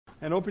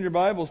And open your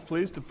Bibles,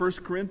 please, to 1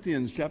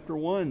 Corinthians chapter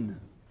 1.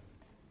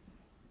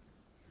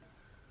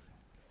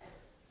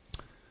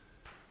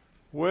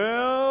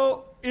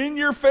 Well, in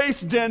your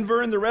face,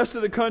 Denver and the rest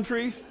of the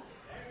country,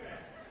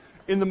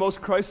 in the most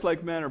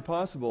Christ-like manner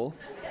possible.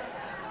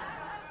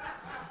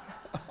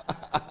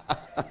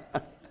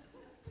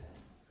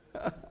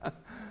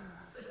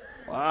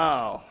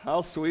 Wow,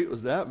 how sweet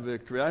was that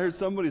victory? I heard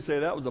somebody say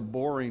that was a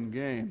boring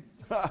game.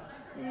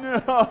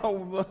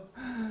 No.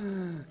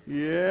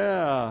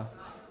 Yeah.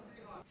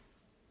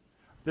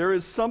 There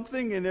is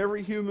something in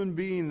every human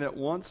being that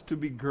wants to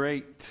be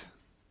great.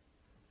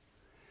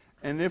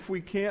 And if we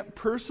can't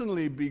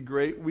personally be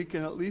great, we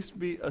can at least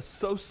be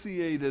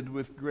associated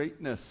with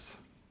greatness.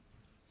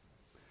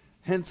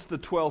 Hence the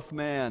 12th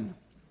man.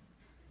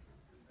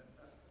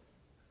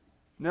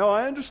 Now,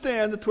 I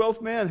understand the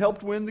 12th man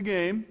helped win the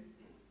game.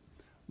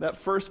 That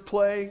first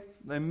play,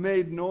 they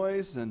made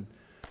noise, and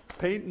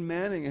Peyton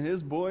Manning and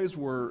his boys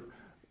were,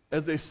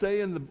 as they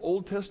say in the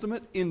Old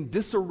Testament, in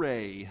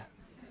disarray.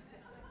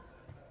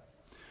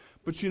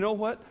 But you know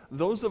what?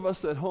 Those of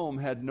us at home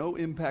had no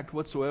impact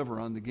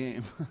whatsoever on the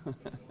game. I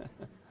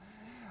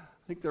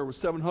think there were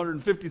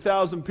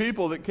 750,000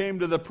 people that came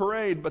to the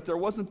parade, but there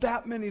wasn't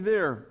that many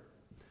there.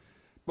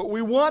 But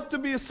we want to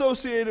be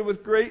associated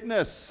with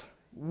greatness.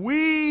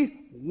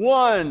 We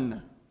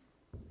won.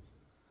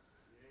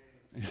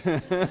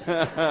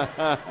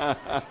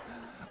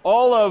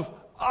 All of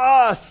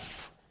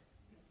us,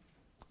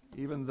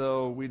 even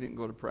though we didn't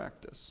go to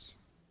practice.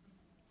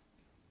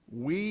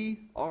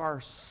 We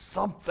are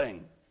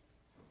something.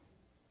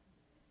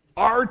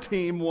 Our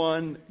team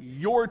won,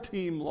 your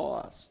team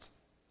lost.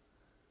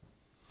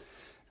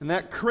 And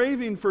that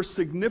craving for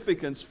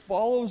significance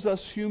follows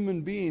us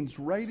human beings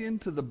right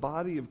into the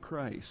body of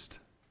Christ.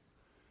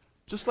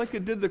 Just like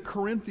it did the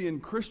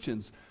Corinthian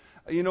Christians.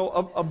 You know,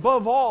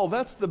 above all,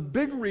 that's the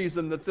big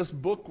reason that this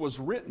book was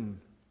written.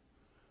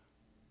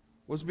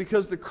 Was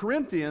because the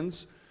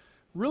Corinthians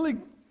really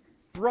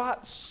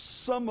brought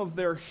some of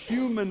their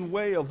human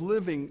way of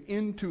living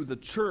into the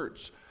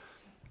church.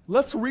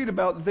 Let's read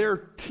about their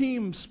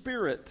team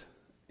spirit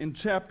in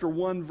chapter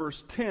 1,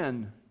 verse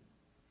 10.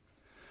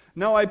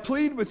 Now I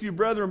plead with you,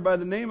 brethren, by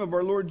the name of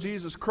our Lord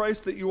Jesus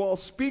Christ, that you all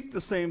speak the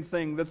same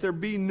thing, that there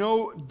be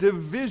no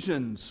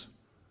divisions,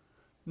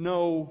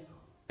 no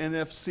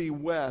NFC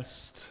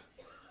West.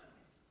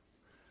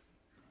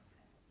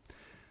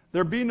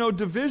 There be no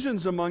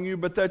divisions among you,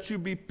 but that you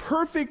be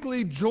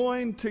perfectly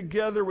joined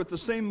together with the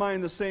same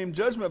mind, the same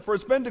judgment. For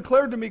it's been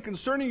declared to me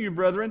concerning you,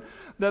 brethren,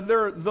 that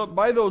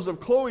by those of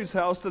Chloe's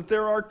house, that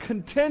there are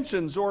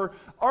contentions or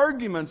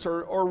arguments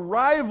or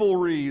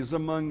rivalries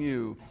among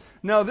you.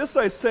 Now this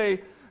I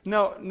say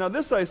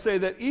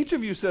that each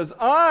of you says,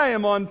 I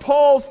am on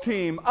Paul's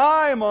team,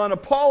 I am on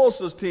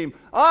Apollos' team,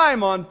 I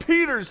am on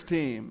Peter's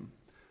team,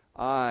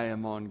 I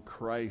am on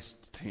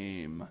Christ's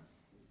team.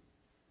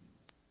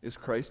 Is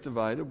Christ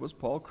divided? Was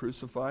Paul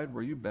crucified?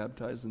 Were you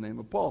baptized in the name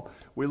of Paul?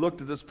 We looked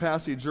at this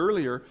passage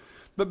earlier,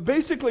 but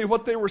basically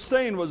what they were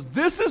saying was,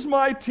 this is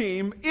my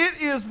team,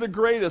 it is the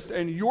greatest,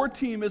 and your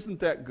team isn't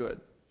that good.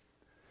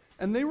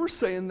 And they were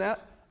saying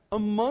that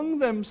among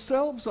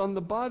themselves on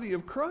the body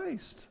of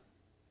Christ.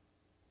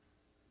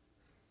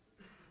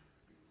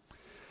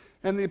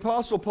 And the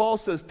Apostle Paul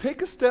says,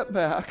 take a step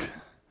back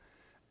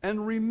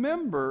and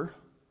remember,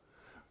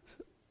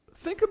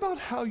 think about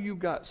how you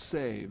got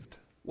saved.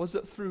 Was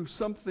it through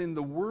something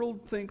the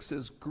world thinks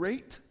is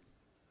great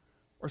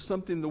or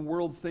something the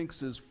world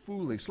thinks is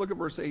foolish? Look at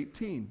verse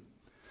 18.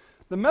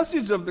 The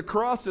message of the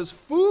cross is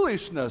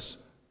foolishness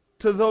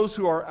to those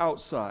who are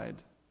outside,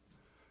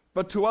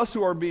 but to us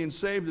who are being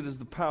saved, it is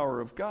the power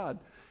of God.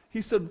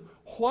 He said,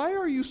 why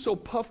are you so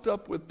puffed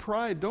up with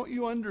pride? Don't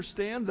you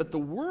understand that the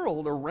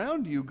world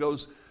around you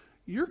goes,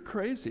 you're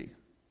crazy.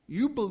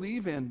 You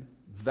believe in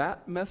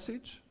that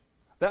message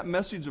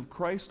of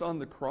Christ on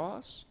the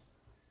cross?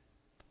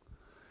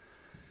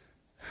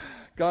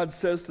 God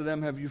says to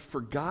them, have you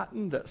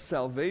forgotten that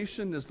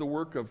salvation is the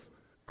work of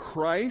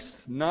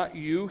Christ, not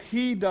you?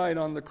 He died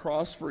on the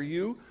cross for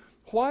you.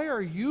 Why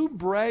are you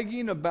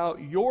bragging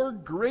about your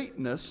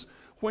greatness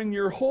when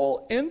your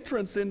whole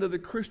entrance into the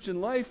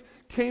Christian life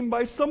came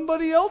by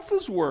somebody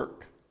else's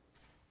work?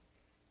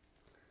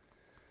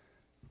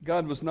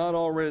 God was not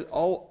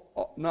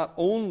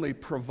only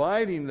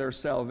providing their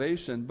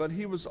salvation, but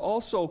He was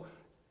also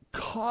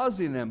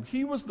causing them.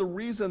 He was the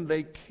reason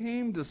they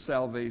came to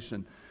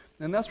salvation.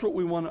 And that's what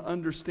we want to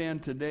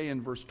understand today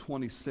in verse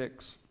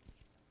 26.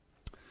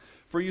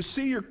 For you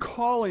see your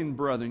calling,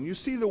 brethren. You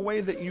see the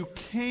way that you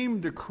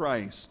came to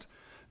Christ.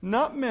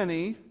 Not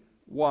many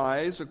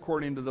wise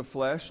according to the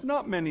flesh,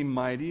 not many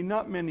mighty,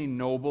 not many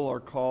noble are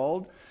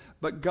called,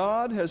 but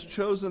God has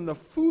chosen the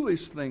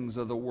foolish things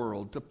of the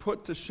world to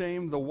put to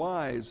shame the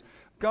wise.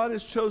 God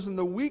has chosen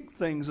the weak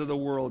things of the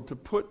world to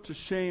put to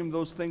shame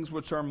those things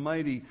which are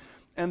mighty,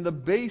 and the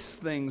base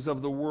things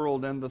of the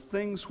world, and the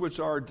things which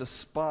are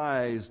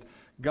despised,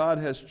 God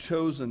has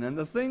chosen, and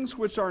the things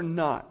which are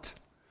not,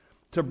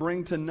 to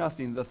bring to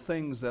nothing the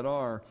things that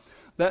are,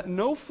 that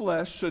no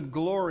flesh should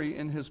glory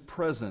in His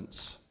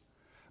presence.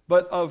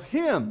 But of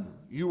him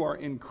you are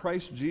in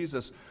Christ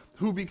Jesus,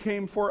 who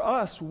became for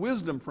us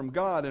wisdom from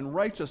God and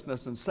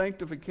righteousness and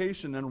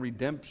sanctification and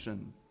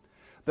redemption.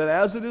 That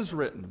as it is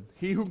written,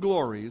 he who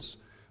glories,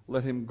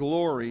 let him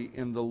glory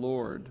in the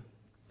Lord.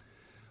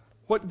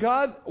 What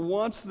God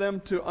wants them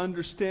to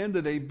understand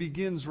today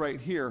begins right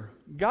here.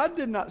 God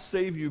did not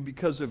save you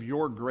because of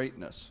your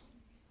greatness.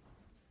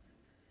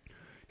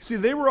 See,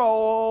 they were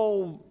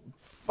all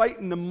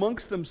fighting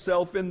amongst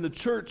themselves in the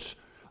church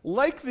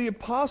like the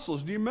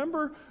apostles. Do you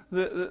remember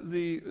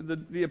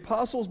the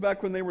apostles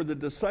back when they were the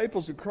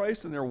disciples of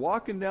Christ and they're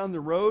walking down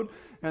the road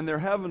and they're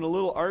having a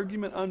little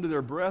argument under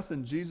their breath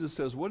and Jesus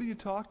says, "What are you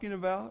talking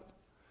about?"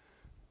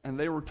 And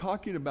they were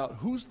talking about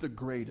who's the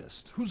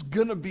greatest, who's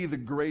going to be the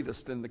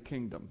greatest in the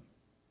kingdom.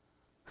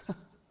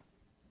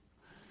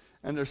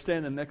 And they're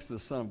standing next to the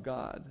Son of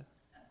God.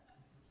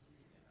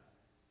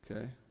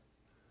 Okay?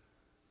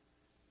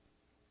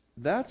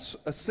 That's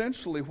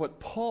essentially what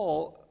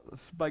Paul,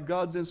 by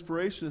God's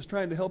inspiration, is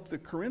trying to help the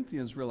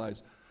Corinthians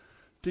realize.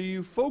 Do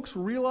you folks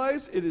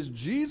realize it is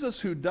Jesus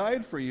who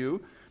died for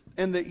you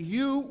and that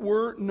you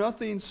were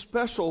nothing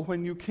special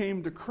when you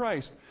came to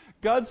Christ?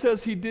 God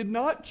says he did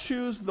not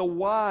choose the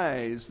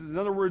wise. In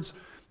other words,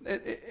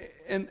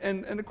 and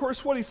of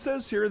course what he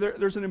says here,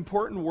 there's an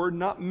important word,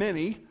 not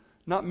many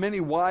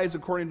wise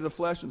according to the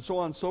flesh and so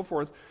on and so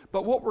forth.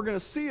 But what we're going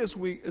to see as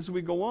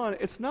we go on,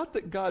 it's not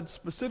that God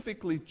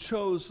specifically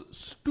chose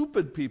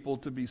stupid people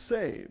to be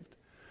saved.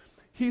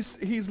 He's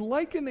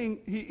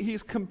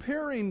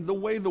comparing the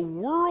way the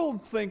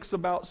world thinks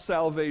about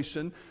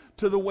salvation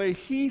to the way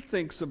he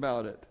thinks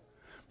about it.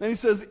 And he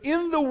says,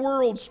 in the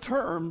world's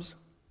terms,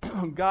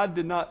 God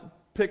did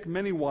not pick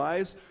many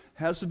wise.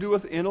 Has to do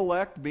with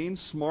intellect, being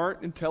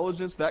smart,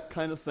 intelligence, that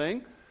kind of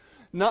thing.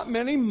 Not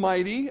many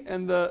mighty,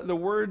 and the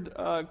word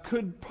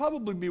could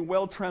probably be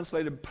well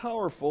translated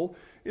powerful.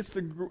 It's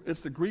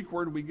the Greek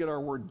word we get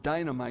our word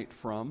dynamite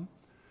from.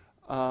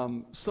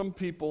 Some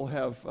people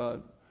have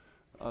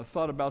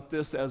thought about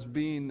this as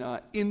being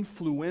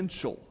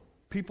influential.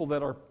 People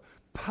that are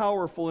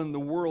powerful in the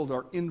world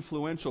are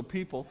influential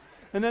people.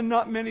 And then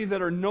not many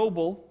that are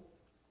noble.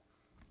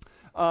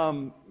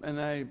 And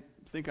I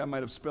think I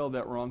might have spelled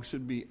that wrong.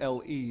 Should be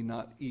L-E,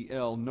 not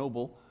E-L,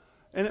 noble.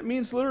 And it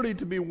means literally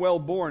to be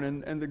well-born.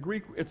 And the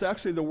Greek, it's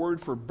actually the word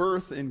for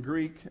birth in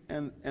Greek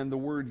and the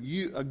word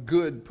a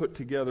good put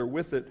together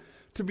with it,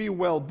 to be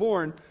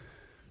well-born.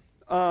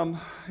 And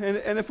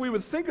if we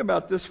would think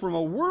about this from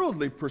a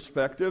worldly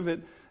perspective,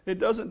 it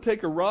doesn't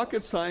take a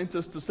rocket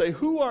scientist to say,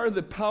 who are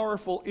the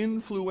powerful,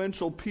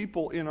 influential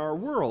people in our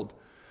world?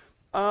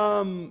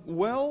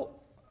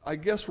 Well, I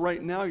guess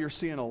right now you're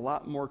seeing a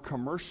lot more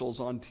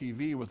commercials on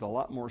TV with a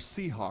lot more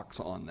Seahawks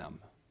on them.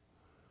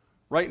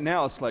 Right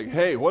now it's like,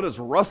 hey, what does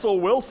Russell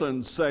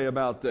Wilson say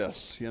about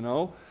this? You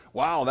know,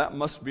 wow, that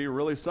must be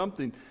really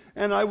something.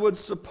 And I would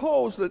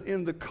suppose that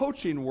in the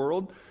coaching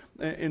world,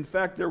 in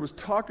fact, there was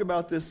talk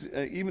about this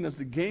even as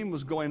the game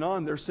was going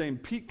on. They're saying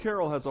Pete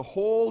Carroll has a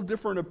whole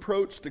different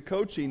approach to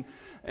coaching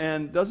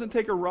and doesn't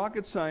take a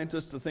rocket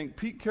scientist to think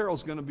Pete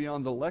Carroll's going to be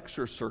on the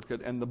lecture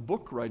circuit and the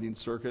book writing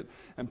circuit,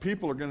 and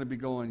people are going to be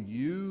going,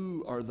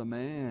 you are the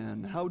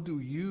man. How do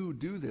you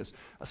do this?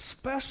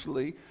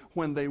 Especially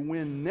when they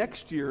win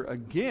next year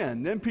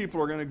again. Then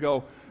people are going to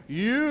go,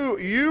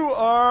 you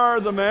are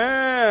the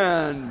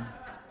man.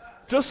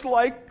 Just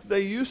like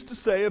they used to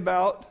say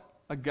about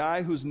a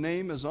guy whose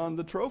name is on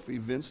the trophy,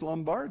 Vince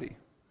Lombardi.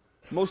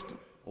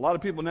 A lot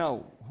of people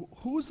now,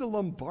 who is the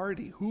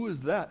Lombardi? Who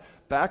is that?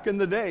 Back in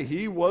the day,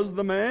 he was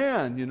the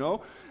man, you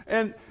know.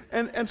 And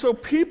so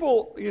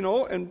people, you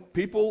know, and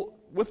people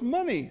with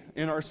money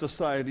in our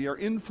society are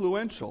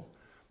influential.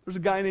 There's a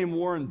guy named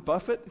Warren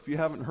Buffett, if you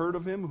haven't heard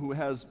of him, who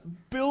has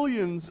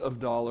billions of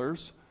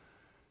dollars.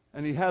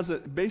 And he has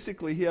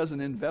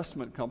an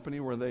investment company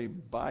where they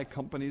buy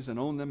companies and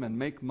own them and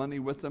make money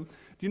with them.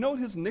 Do you know what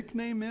his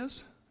nickname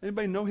is?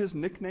 Anybody know his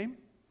nickname?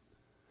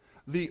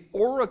 The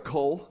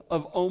Oracle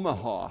of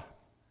Omaha.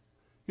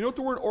 You know what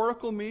the word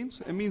oracle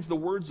means? It means the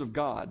words of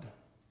God.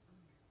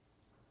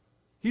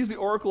 He's the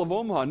Oracle of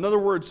Omaha. In other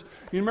words,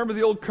 you remember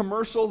the old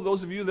commercial?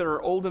 Those of you that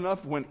are old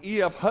enough, when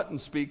E.F. Hutton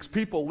speaks,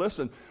 people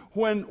listen.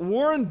 When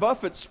Warren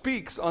Buffett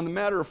speaks on the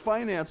matter of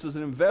finances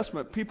and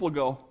investment, people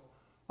go,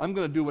 I'm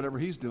going to do whatever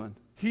he's doing.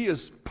 He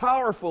is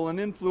powerful and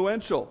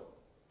influential.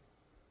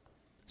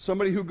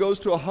 Somebody who goes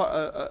to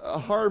a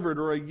Harvard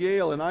or a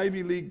Yale, an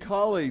Ivy League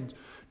college,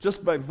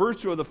 just by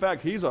virtue of the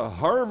fact he's a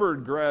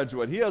Harvard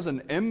graduate, he has an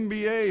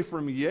MBA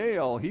from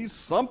Yale, he's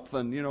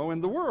something, you know,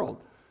 in the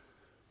world.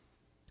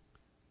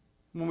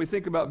 When we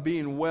think about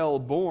being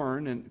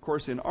well-born, and of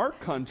course in our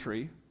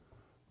country,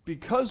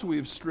 because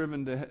we've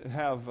striven to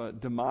have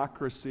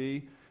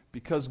democracy,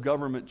 because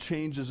government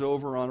changes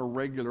over on a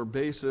regular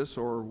basis,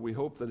 or we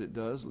hope that it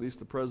does, at least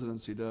the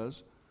presidency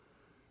does,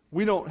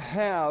 we don't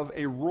have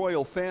a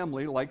royal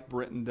family like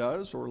Britain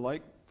does, or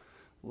like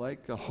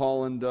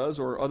Holland does,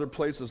 or other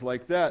places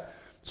like that.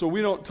 So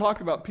we don't talk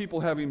about people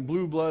having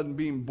blue blood and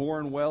being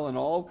born well and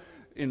all.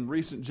 In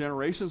recent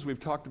generations, we've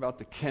talked about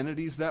the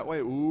Kennedys that way.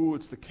 Ooh,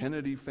 it's the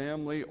Kennedy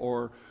family.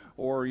 Or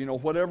or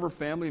whatever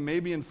family.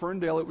 Maybe in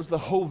Ferndale it was the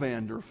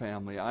Hovander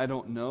family. I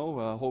don't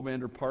know.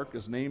 Hovander Park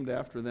is named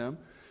after them.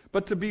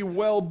 But to be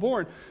well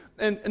born.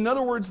 And in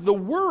other words, the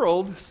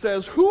world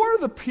says, who are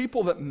the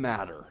people that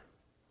matter?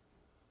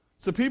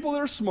 It's the people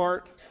that are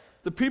smart,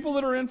 the people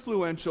that are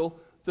influential,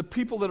 the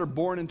people that are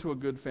born into a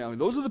good family.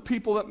 Those are the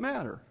people that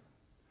matter.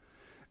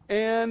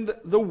 And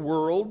the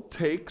world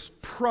takes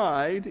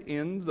pride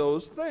in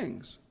those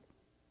things.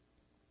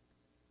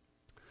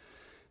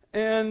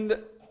 And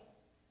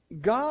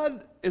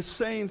God is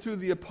saying through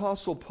the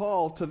Apostle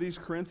Paul to these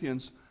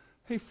Corinthians,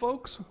 hey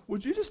folks,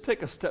 would you just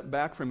take a step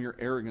back from your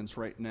arrogance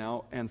right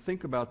now and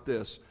think about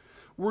this?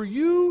 Were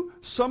you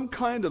some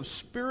kind of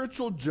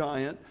spiritual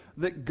giant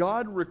that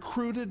God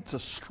recruited to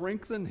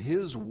strengthen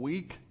his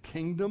weak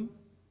kingdom?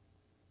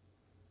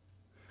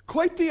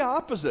 Quite the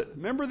opposite.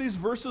 Remember these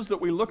verses that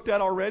we looked at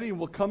already and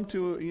we'll come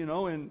to,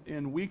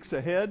 in weeks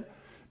ahead?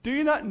 Do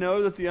you not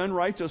know that the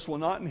unrighteous will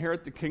not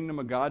inherit the kingdom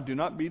of God? Do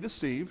not be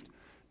deceived.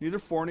 Neither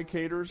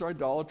fornicators,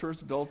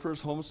 idolaters,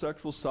 adulterers,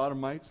 homosexuals,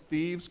 sodomites,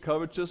 thieves,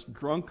 covetous,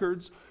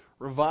 drunkards,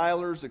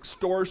 revilers,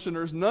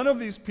 extortioners, none of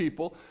these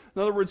people,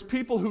 in other words,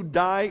 people who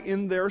die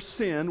in their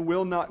sin,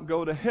 will not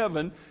go to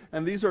heaven.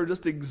 And these are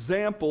just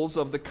examples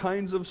of the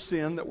kinds of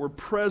sin that were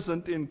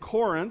present in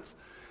Corinth,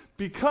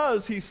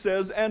 because he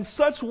says, and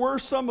such were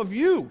some of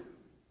you.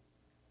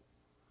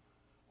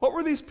 What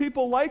were these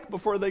people like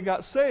before they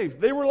got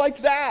saved? They were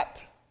like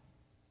that.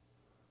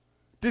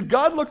 Did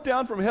God look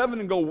down from heaven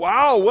and go,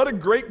 wow, what a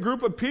great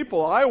group of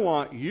people, I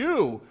want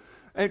you?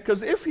 And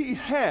because if he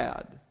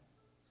had,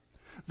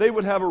 they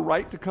would have a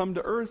right to come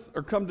to earth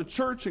or come to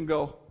church and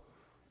go,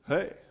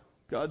 hey,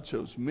 God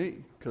chose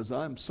me because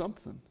I'm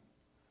something.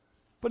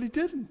 But he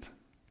didn't.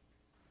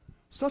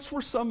 Such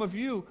were some of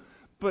you.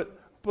 But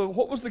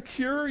what was the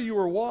cure? You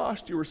were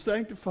washed, you were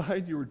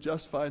sanctified, you were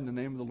justified in the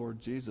name of the Lord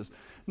Jesus.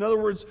 In other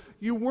words,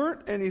 you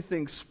weren't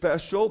anything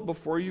special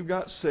before you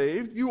got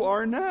saved. You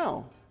are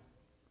now.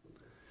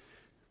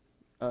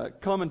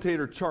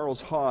 Commentator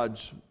Charles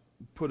Hodge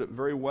put it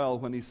very well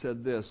when he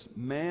said this: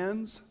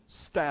 man's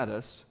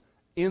status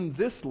in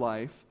this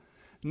life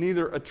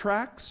neither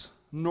attracts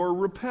nor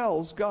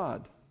repels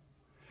God.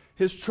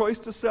 His choice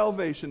to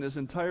salvation is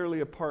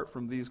entirely apart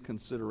from these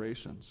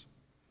considerations.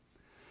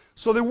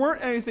 So they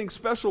weren't anything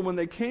special when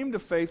they came to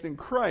faith in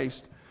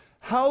Christ.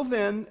 How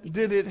then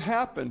did it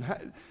happen?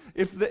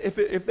 If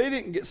they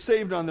didn't get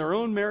saved on their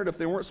own merit, if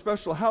they weren't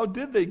special, how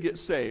did they get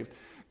saved?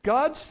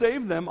 God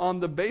saved them on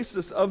the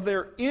basis of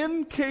their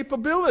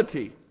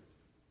incapability.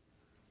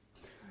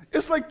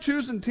 It's like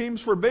choosing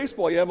teams for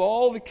baseball. You have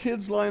all the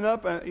kids line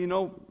up,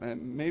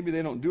 and maybe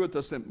they don't do it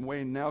this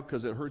way now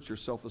because it hurts your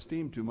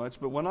self-esteem too much.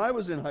 But when I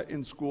was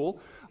in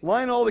school,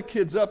 line all the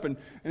kids up, and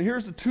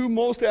here's the two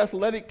most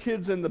athletic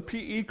kids in the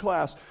PE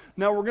class.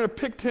 Now we're going to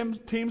pick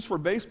teams for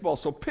baseball.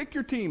 So pick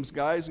your teams,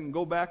 guys, and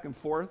go back and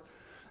forth.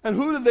 And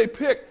who did they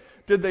pick?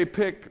 Did they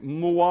pick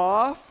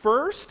moi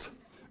first?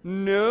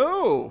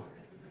 No.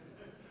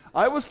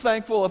 I was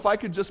thankful if I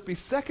could just be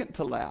second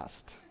to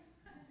last,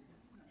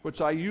 which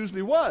I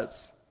usually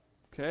was.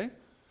 Okay?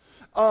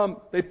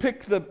 They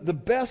pick the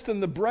best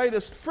and the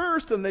brightest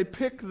first, and they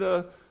pick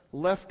the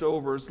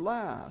leftovers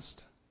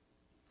last.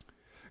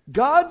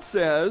 God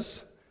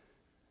says,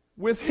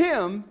 with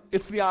him,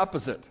 it's the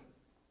opposite.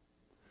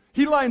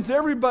 He lines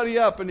everybody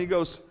up, and he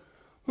goes,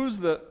 who's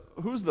the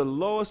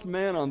lowest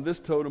man on this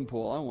totem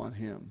pole? I want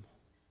him,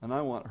 and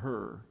I want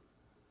her.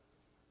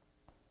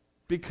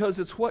 Because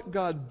it's what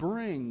God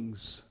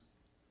brings,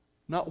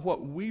 not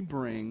what we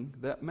bring,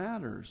 that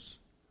matters.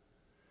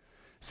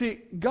 See,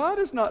 God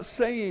is not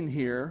saying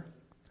here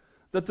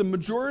that the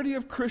majority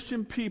of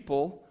Christian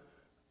people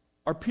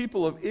are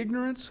people of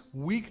ignorance,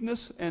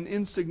 weakness, and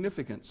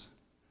insignificance.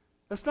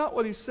 That's not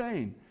what he's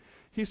saying.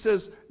 He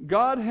says,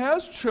 God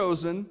has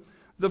chosen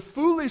the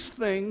foolish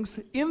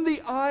things in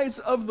the eyes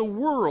of the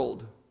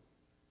world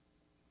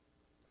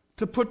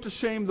to put to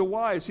shame the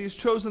wise. He's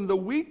chosen the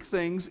weak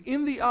things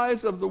in the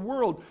eyes of the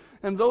world,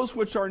 and those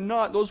which are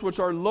not, those which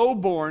are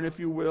lowborn, if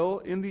you will,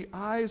 in the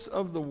eyes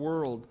of the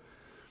world.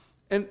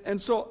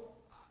 And so,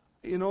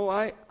 when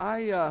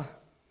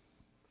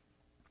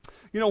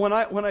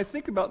I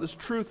think about this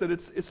truth that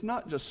it's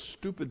not just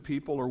stupid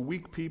people or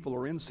weak people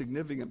or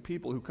insignificant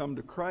people who come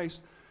to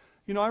Christ.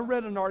 I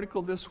read an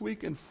article this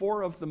week, and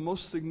three of the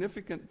most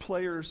significant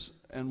players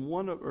and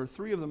one of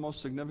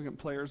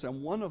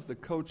the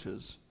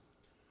coaches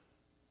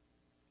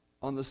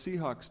on the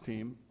Seahawks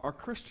team are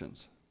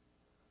Christians.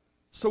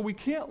 So we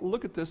can't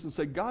look at this and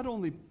say God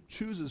only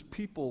chooses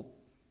people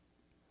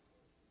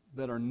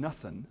that are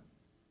nothing.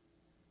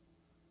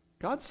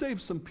 God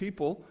saves some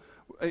people.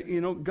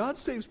 God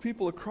saves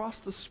people across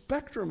the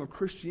spectrum of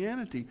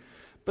Christianity.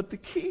 But the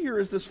key here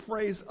is this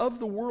phrase, of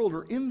the world,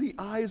 or in the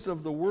eyes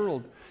of the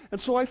world. And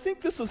so I think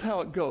this is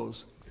how it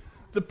goes.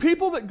 The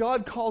people that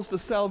God calls to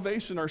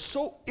salvation are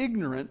so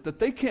ignorant that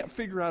they can't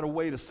figure out a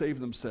way to save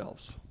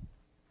themselves.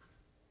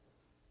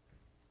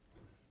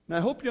 Now, I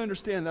hope you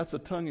understand that's a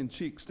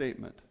tongue-in-cheek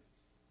statement.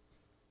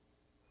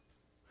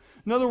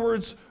 In other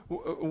words,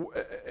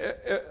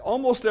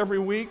 almost every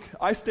week,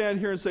 I stand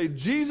here and say,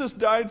 Jesus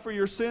died for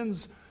your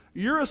sins.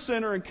 You're a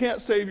sinner and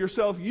can't save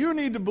yourself. You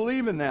need to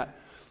believe in that.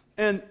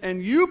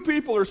 And you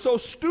people are so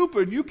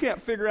stupid, you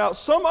can't figure out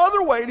some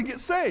other way to get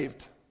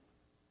saved.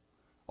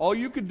 All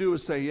you could do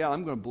is say, yeah,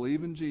 I'm going to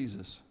believe in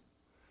Jesus.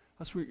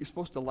 That's where you're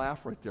supposed to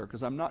laugh right there,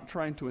 because I'm not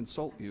trying to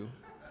insult you.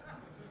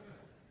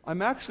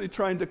 I'm actually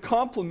trying to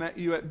compliment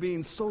you at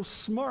being so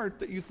smart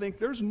that you think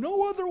there's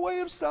no other way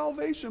of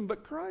salvation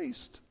but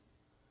Christ.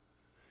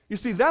 You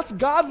see, that's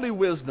godly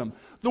wisdom.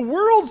 The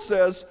world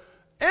says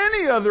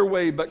any other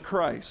way but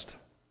Christ.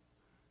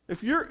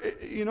 If you're,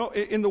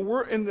 in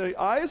the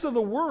eyes of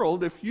the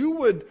world, if you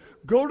would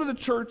go to the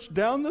church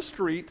down the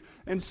street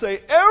and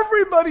say,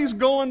 everybody's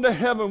going to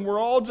heaven, we're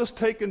all just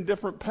taking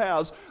different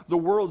paths, the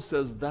world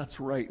says, that's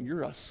right,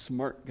 you're a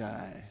smart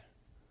guy.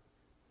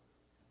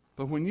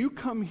 But when you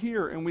come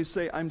here and we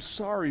say, I'm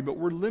sorry, but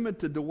we're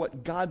limited to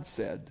what God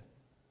said.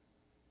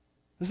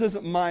 This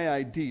isn't my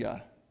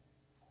idea.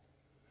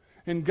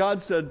 And God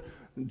said,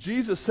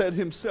 Jesus said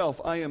himself,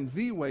 I am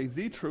the way,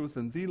 the truth,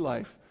 and the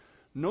life.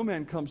 No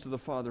man comes to the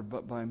Father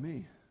but by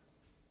me.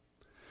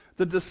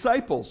 The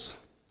disciples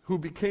who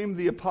became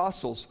the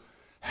apostles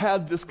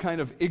had this kind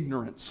of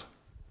ignorance.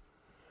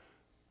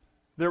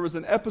 There was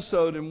an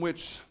episode in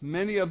which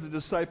many of the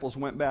disciples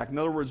went back. In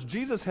other words,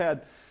 Jesus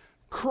had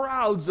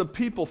crowds of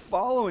people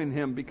following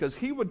him because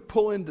he would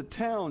pull into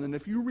town. And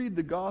if you read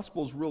the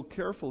Gospels real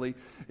carefully,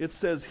 it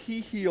says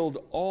he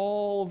healed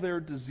all their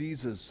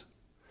diseases.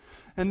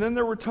 And then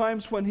there were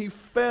times when he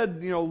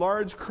fed,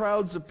 large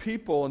crowds of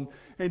people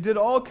and did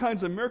all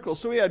kinds of miracles.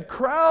 So he had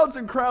crowds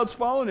and crowds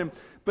following him.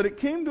 But it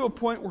came to a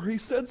point where he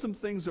said some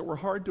things that were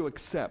hard to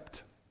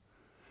accept.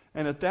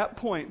 And at that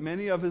point,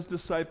 many of his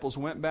disciples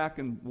went back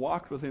and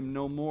walked with him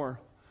no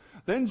more.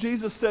 Then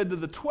Jesus said to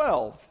the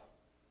 12,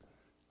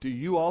 do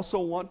you also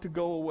want to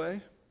go away?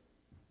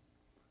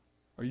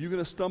 Are you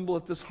going to stumble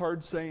at this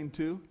hard saying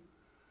too?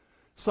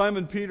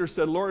 Simon Peter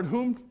said, Lord,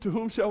 to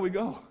whom shall we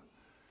go?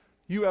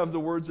 You have the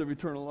words of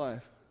eternal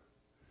life.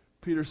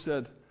 Peter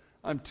said,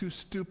 I'm too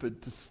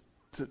stupid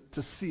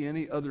to see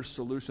any other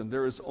solution.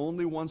 There is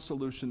only one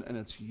solution, and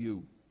it's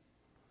you.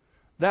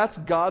 That's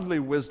godly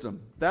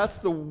wisdom. That's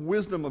the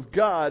wisdom of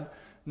God,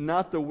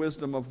 not the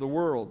wisdom of the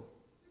world.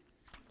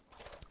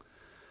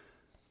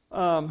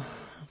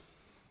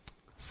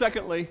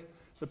 Secondly,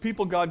 the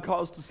people God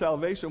calls to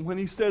salvation, when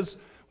he says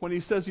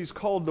he's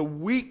called the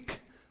weak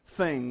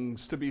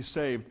things to be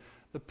saved,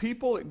 the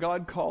people that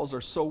God calls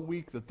are so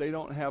weak that they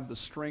don't have the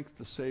strength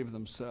to save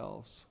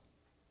themselves.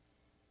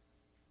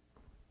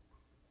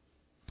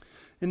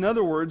 In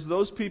other words,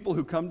 those people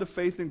who come to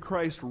faith in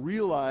Christ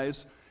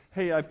realize,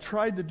 hey, I've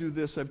tried to do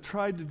this, I've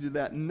tried to do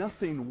that,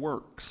 nothing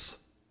works.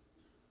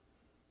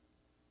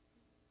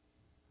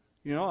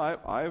 In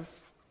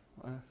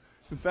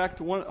fact,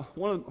 one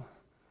of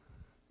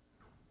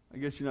I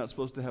guess you're not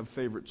supposed to have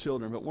favorite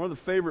children, but one of the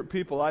favorite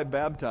people I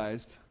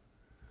baptized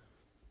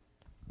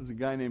was a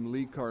guy named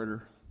Lee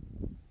Carter.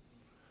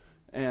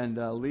 And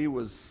Lee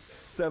was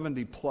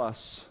 70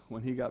 plus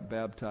when he got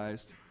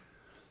baptized.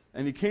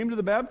 And he came to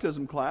the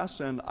baptism class,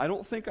 and I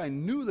don't think I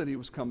knew that he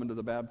was coming to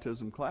the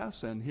baptism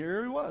class, and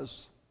here he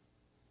was.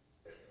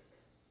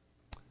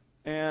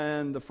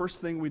 And the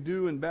first thing we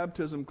do in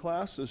baptism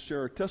class is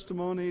share our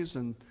testimonies,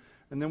 and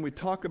then we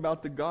talk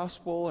about the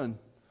gospel,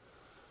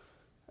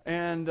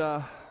 and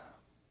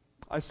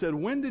I said,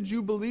 when did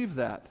you believe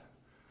that?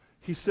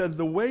 He said,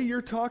 the way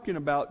you're talking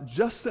about,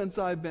 just since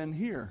I've been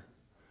here.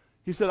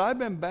 He said, I've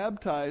been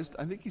baptized,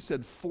 I think he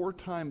said 4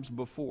 times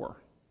before,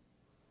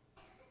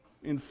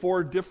 in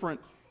 4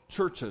 different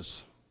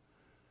churches.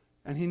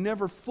 And he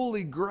never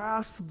fully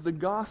grasped the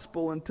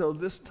gospel until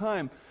this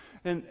time.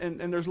 And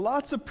there's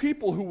lots of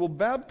people who will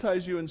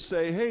baptize you and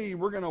say, hey,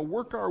 we're going to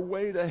work our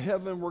way to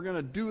heaven, we're going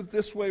to do it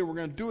this way, we're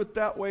going to do it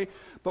that way.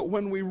 But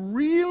when we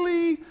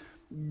really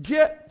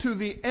get to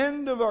the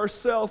end of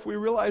ourself, we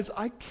realize,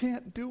 I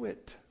can't do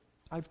it.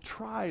 I've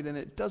tried and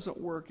it doesn't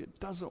work. It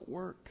doesn't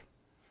work.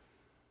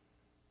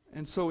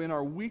 And so in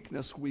our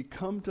weakness, we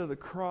come to the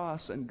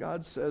cross and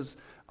God says,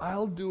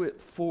 I'll do it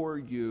for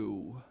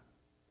you.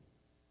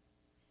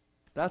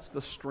 That's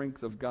the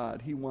strength of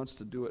God. He wants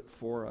to do it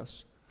for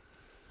us.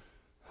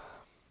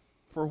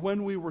 For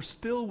when we were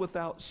still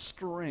without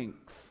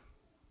strength,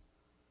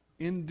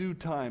 in due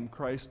time,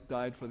 Christ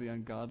died for the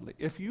ungodly.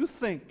 If you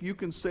think you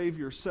can save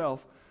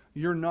yourself,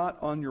 you're not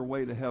on your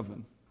way to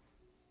heaven.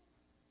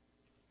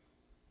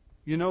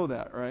 You know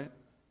that, right?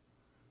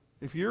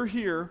 If you're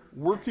here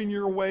working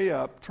your way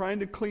up, trying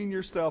to clean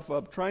yourself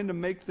up, trying to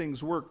make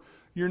things work,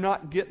 you're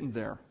not getting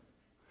there.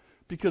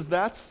 Because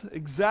that's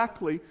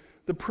exactly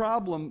the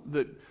problem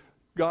that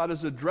God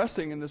is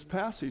addressing in this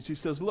passage. He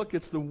says, look,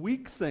 it's the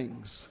weak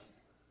things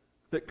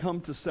that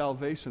come to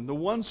salvation. The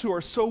ones who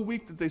are so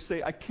weak that they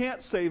say, I can't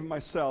save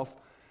myself.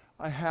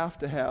 I have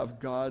to have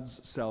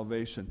God's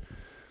salvation.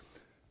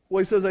 Well,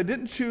 he says, I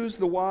didn't choose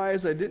the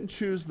wise. I didn't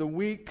choose the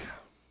weak.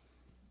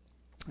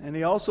 And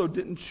he also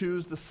didn't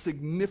choose the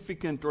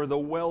significant or the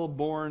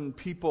well-born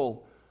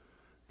people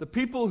The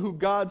people who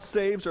God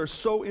saves are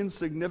so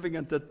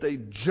insignificant that they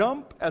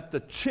jump at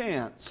the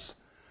chance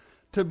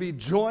to be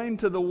joined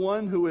to the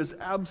one who is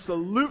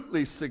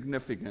absolutely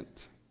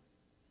significant.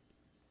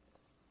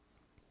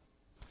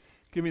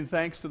 Giving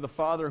thanks to the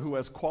Father who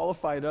has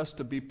qualified us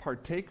to be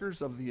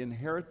partakers of the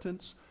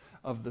inheritance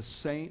of the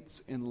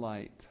saints in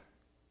light.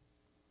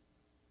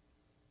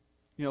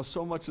 You know,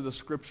 so much of the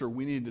Scripture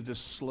we need to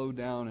just slow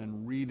down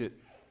and read it.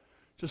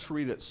 Just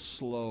read it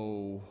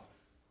slow.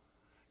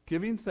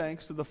 Giving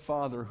thanks to the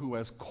Father who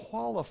has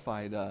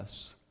qualified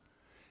us.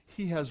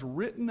 He has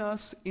written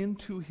us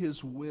into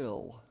His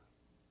will.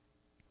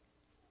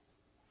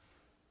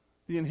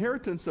 The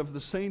inheritance of the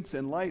saints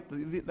in light,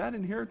 that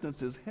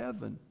inheritance is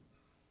heaven.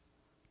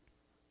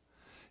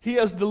 He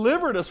has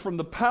delivered us from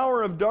the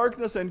power of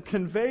darkness and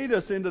conveyed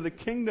us into the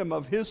kingdom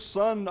of His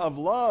Son of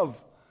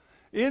love,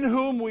 in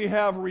whom we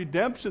have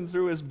redemption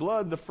through His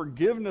blood, the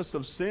forgiveness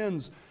of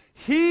sins.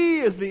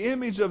 He is the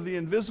image of the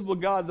invisible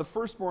God, the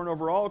firstborn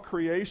over all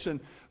creation.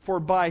 For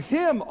by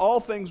Him all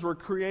things were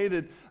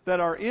created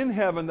that are in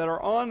heaven, that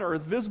are on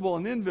earth, visible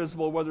and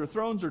invisible, whether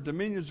thrones or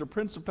dominions or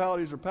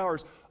principalities or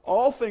powers.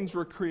 All things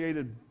were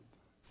created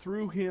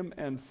through Him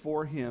and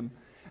for Him.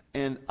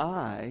 And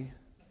I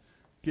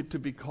get to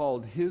be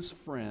called His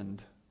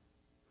friend.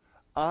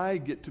 I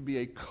get to be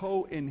a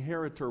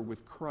co-inheritor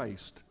with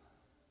Christ.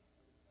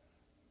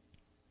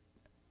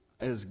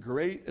 As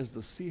great as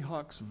the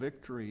Seahawks'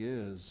 victory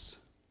is,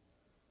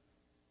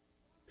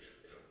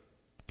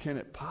 can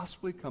it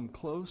possibly come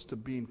close to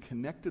being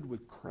connected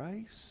with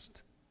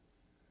Christ?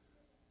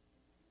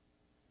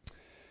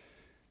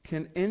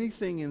 Can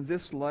anything in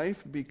this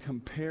life be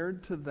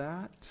compared to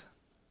that?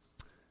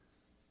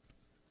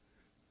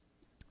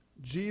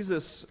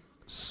 Jesus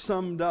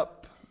summed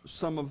up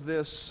some of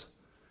this,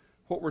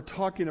 what we're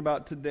talking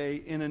about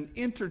today, in an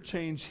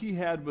interchange He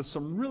had with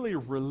some really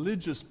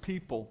religious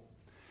people.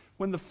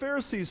 When the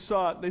Pharisees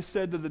saw it, they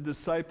said to the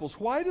disciples,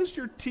 "Why does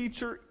your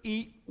teacher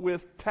eat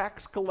with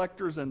tax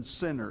collectors and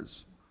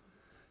sinners?"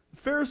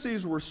 The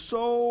Pharisees were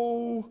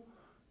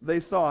they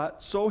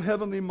thought, so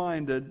heavenly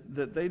minded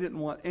that they didn't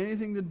want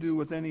anything to do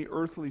with any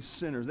earthly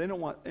sinners. They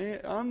don't want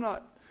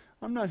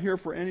I'm not here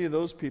for any of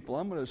those people.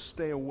 I'm going to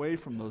stay away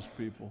from those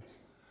people.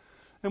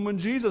 And when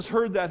Jesus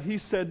heard that, He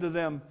said to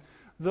them,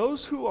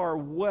 "Those who are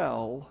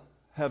well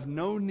have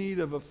no need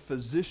of a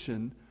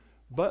physician,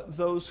 but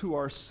those who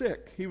are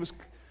sick." He was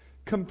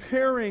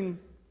comparing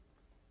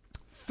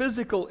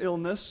physical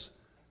illness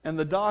and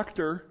the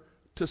doctor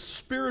to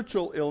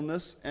spiritual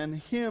illness and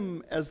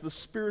Him as the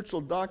spiritual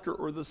doctor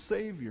or the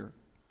Savior.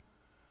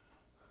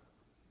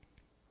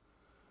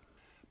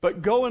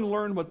 But go and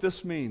learn what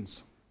this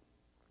means.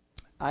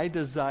 I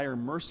desire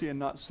mercy and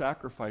not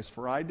sacrifice,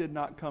 for I did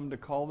not come to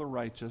call the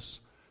righteous,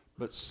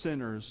 but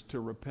sinners to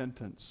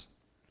repentance.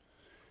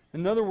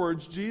 In other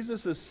words,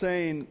 Jesus is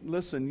saying,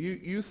 listen,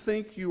 you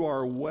think you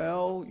are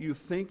well, you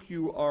think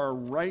you are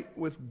right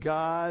with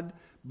God,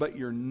 but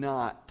you're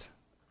not.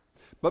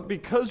 But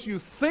because you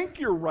think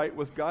you're right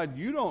with God,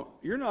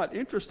 you're not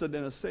interested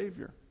in a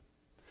Savior.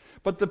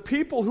 But the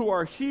people who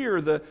are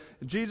here,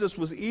 Jesus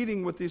was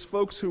eating with these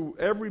folks who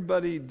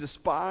everybody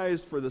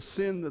despised for the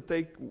sin that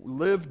they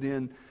lived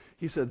in.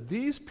 He said,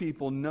 these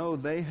people know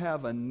they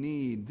have a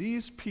need.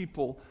 These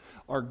people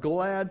are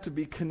glad to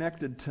be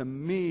connected to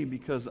me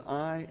because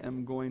I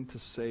am going to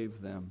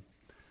save them.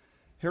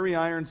 Harry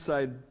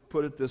Ironside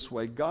put it this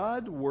way: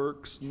 God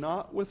works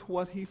not with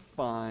what He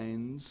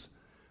finds,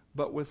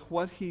 but with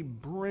what He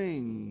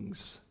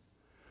brings.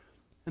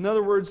 In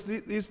other words,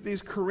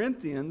 these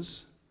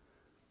Corinthians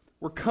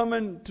were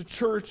coming to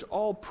church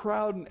all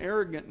proud and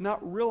arrogant, not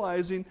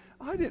realizing,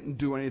 I didn't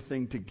do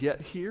anything to get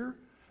here.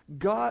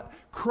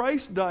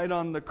 Christ died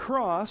on the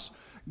cross.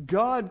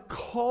 God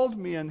called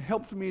me and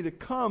helped me to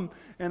come,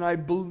 and I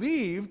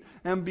believed,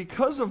 and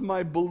because of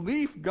my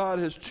belief, God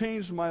has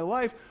changed my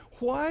life.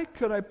 Why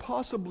could I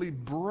possibly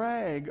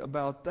brag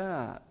about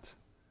that?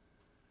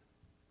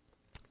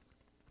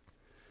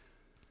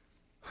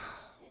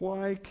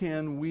 Why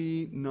can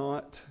we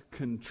not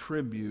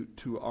contribute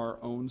to our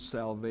own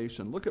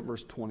salvation? Look at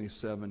verse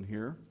 27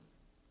 here.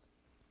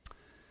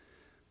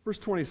 Verse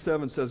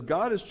 27 says,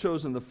 God has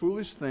chosen the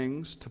foolish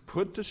things to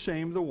put to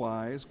shame the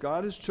wise.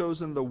 God has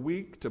chosen the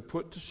weak to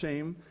put to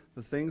shame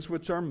the things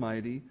which are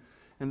mighty,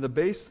 and the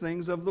base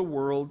things of the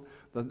world,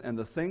 and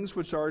the things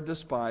which are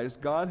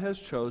despised, God has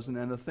chosen,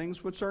 and the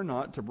things which are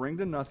not, to bring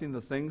to nothing the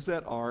things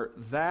that are,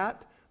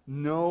 that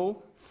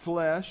no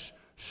flesh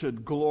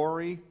should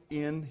glory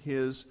in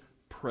His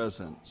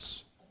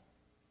presence.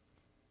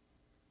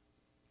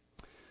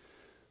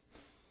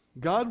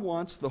 God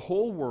wants the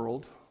whole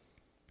world.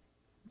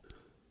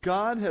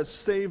 God has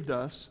saved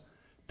us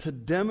to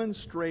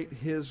demonstrate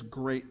His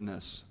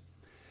greatness.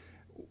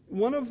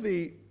 One of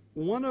the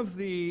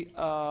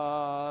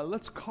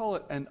let's call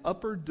it an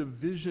upper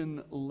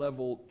division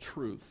level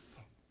truth.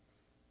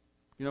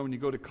 You know, when you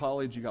go to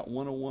college, you got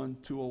 101,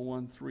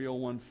 201,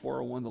 301,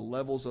 401, the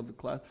levels of the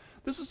class.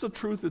 This is a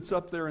truth that's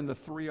up there in the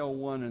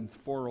 301 and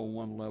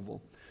 401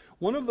 level.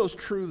 One of those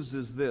truths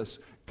is this: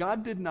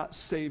 God did not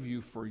save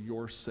you for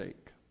your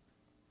sake.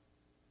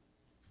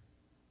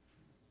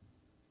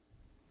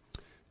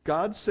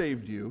 God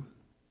saved you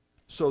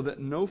so that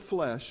no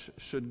flesh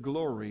should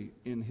glory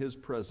in his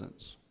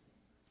presence.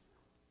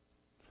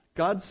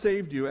 God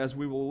saved you, as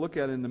we will look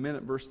at in a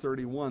minute, verse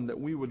 31, that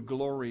we would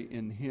glory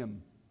in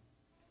him.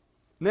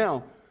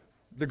 Now,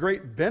 the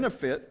great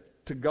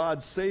benefit to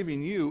God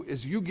saving you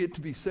is you get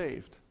to be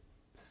saved.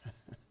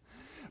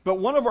 But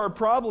one of our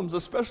problems,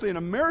 especially in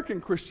American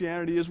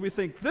Christianity, is we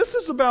think, this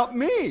is about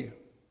me.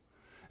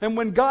 And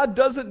when God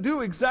doesn't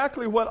do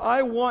exactly what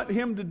I want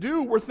him to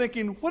do, we're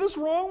thinking, what is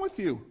wrong with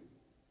you?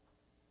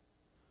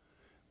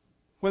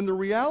 When the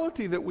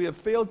reality that we have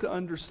failed to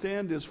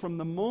understand is from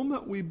the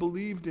moment we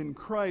believed in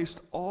Christ,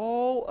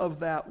 all of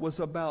that was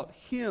about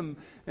him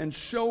and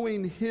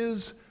showing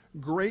his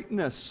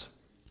greatness.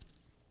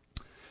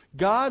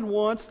 God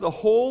wants the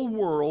whole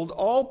world,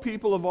 all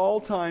people of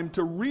all time,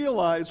 to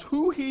realize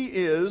who he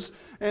is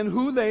and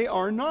who they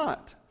are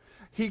not.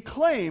 He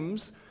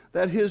claims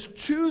that his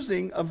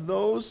choosing of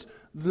those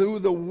who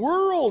the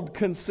world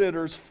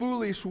considers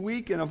foolish,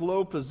 weak, and of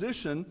low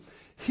position,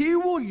 he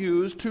will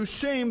use to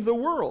shame the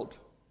world.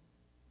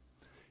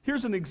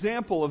 Here's an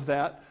example of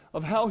that,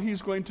 of how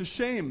he's going to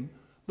shame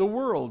the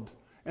world.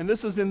 And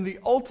this is in the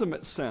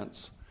ultimate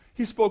sense.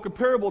 He spoke a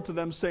parable to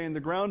them, saying, the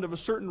ground of a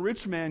certain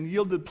rich man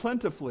yielded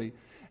plentifully.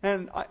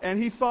 And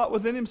he thought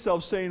within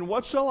himself, saying,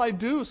 what shall I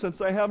do,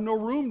 since I have no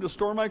room to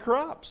store my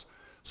crops?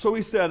 So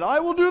he said, I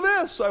will do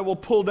this. I will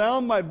pull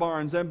down my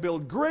barns and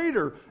build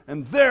greater,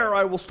 and there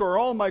I will store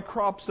all my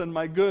crops and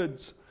my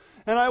goods.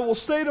 And I will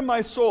say to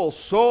my soul,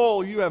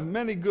 soul, you have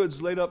many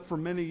goods laid up for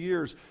many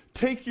years.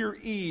 Take your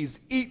ease,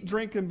 eat,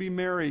 drink, and be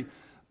merry.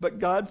 But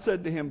God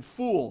said to him,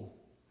 fool,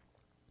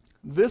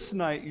 this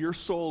night your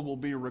soul will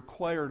be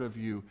required of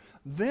you.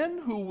 Then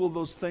who will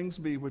those things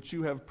be which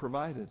you have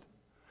provided?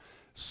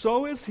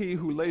 So is he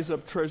who lays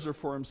up treasure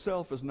for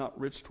himself is not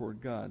rich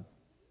toward God.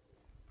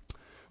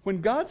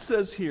 When God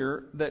says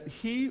here that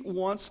he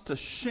wants to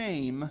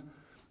shame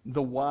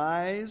the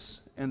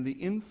wise and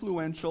the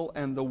influential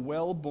and the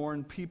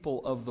well-born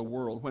people of the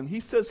world, when he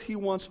says he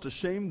wants to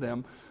shame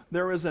them,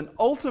 there is an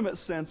ultimate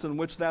sense in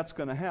which that's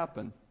going to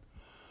happen.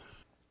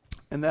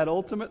 And that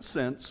ultimate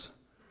sense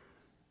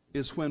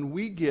is when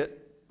we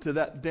get to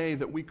that day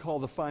that we call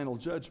the final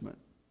judgment.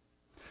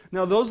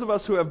 Now, those of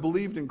us who have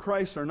believed in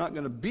Christ are not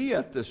going to be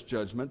at this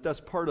judgment. That's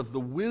part of the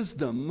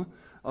wisdom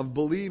of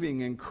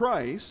believing in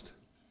Christ.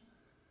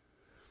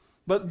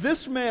 But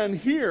this man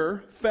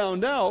here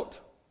found out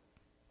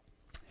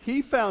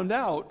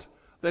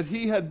that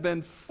he had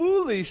been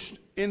foolish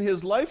in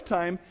his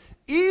lifetime,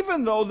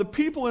 even though the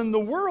people in the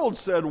world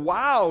said,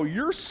 wow,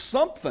 you're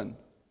something.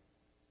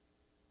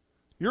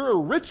 You're a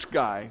rich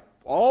guy.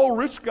 All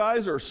rich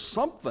guys are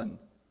something.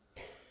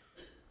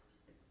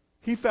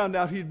 He found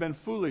out he'd been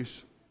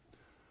foolish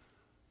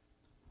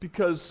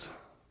because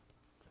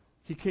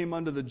he came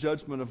under the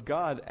judgment of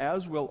God,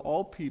 as will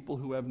all people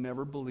who have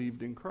never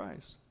believed in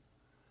Christ.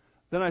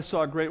 Then I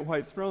saw a great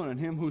white throne, and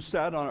him who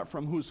sat on it,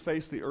 from whose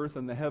face the earth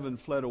and the heaven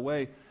fled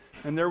away,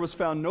 and there was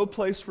found no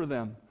place for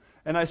them.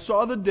 And I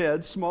saw the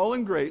dead, small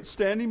and great,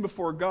 standing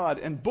before God,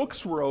 and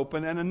books were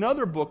open, and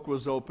another book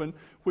was open,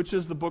 which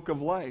is the book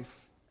of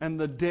life. And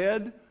the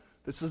dead,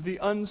 this is the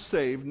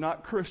unsaved,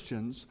 not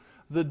Christians,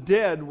 the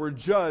dead were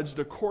judged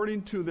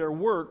according to their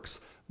works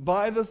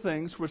by the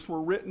things which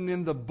were written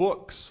in the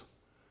books.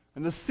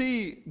 And the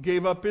sea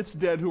gave up its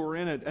dead who were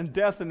in it, and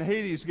death and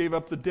Hades gave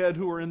up the dead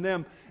who were in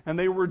them, and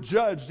they were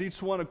judged,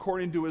 each one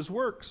according to his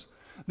works.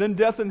 Then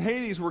death and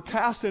Hades were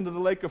cast into the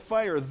lake of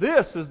fire.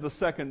 This is the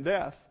second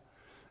death.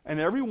 And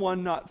every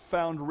one not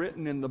found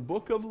written in the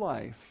book of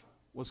life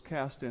was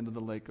cast into the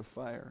lake of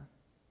fire.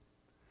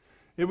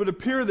 It would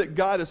appear that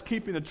God is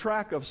keeping a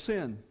track of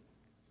sin.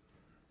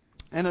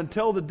 And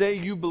until the day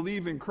you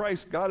believe in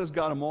Christ, God has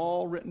got them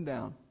all written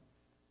down.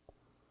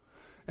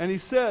 And he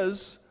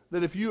says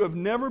that if you have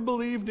never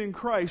believed in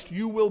Christ,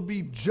 you will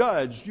be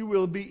judged, you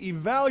will be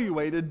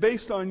evaluated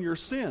based on your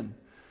sin.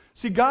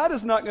 See, God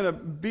is not going to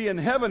be in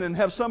heaven and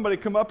have somebody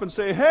come up and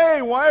say,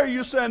 hey, why are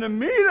you sending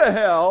me to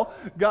hell?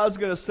 God's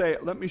going to say,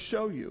 let me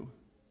show you.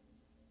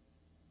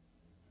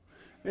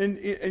 And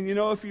you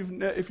know, if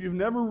you've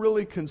never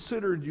really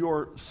considered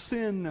your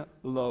sin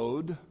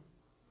load,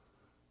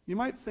 you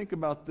might think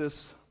about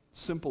this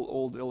simple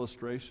old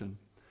illustration.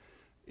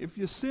 If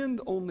you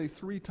sinned only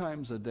 3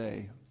 times a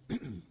day,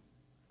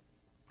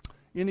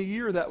 in a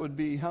year that would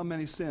be how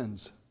many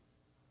sins?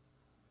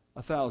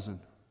 1,000.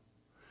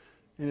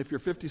 And if you're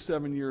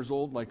 57 years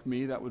old like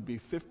me, that would be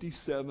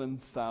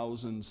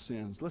 57,000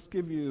 sins. Let's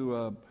give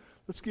you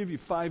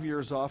 5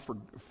 years off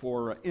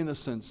for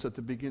innocence at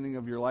the beginning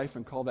of your life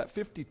and call that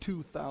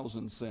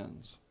 52,000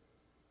 sins.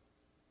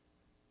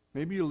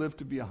 Maybe you live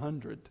to be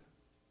 100.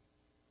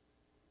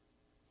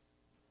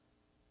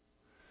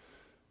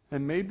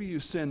 And maybe you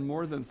sin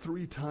more than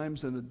 3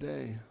 times in a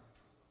day,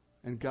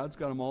 and God's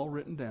got them all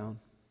written down.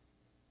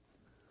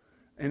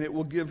 And it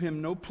will give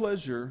him no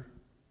pleasure,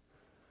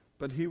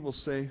 but he will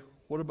say,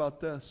 what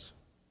about this?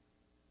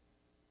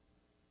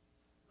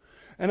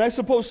 And I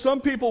suppose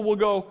some people will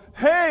go,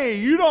 hey,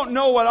 you don't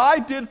know what I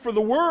did for the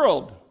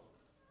world.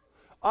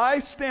 I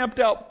stamped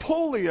out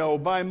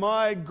polio by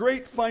my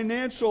great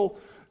financial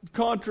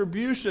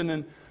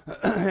contribution,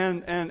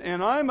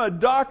 and I'm a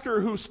doctor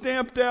who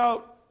stamped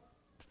out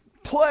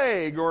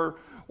plague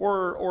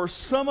or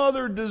some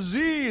other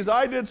disease.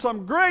 I did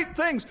some great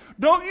things.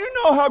 Don't you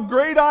know how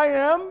great I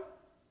am?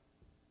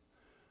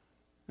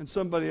 And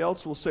somebody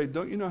else will say,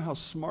 don't you know how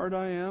smart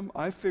I am?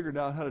 I figured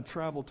out how to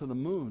travel to the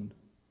moon.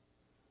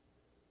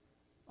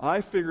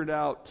 I figured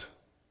out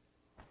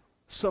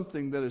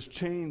something that has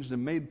changed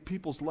and made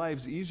people's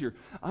lives easier.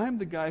 I'm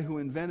the guy who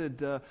invented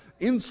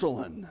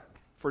insulin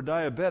for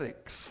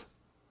diabetics.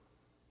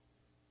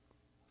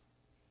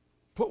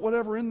 Put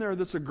whatever in there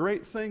that's a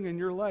great thing in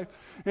your life.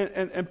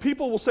 And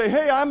people will say,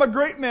 hey, I'm a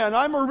great man,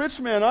 I'm a rich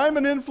man, I'm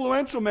an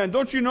influential man.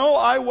 Don't you know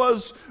I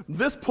was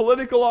this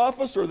political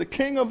office or the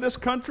king of this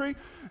country?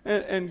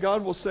 And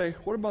God will say,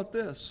 what about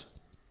this?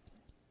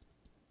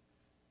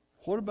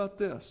 What about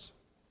this?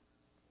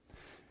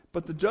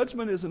 But the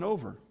judgment isn't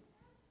over.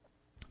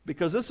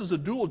 Because this is a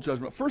dual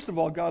judgment. First of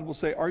all, God will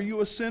say, are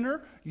you a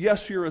sinner?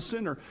 Yes, you're a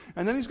sinner.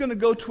 And then he's going to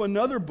go to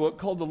another book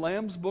called the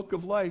Lamb's Book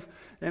of Life.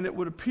 And it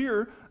would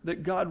appear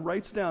that God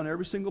writes down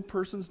every single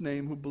person's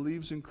name who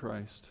believes in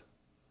Christ.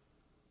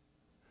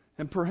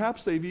 And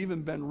perhaps they've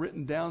even been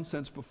written down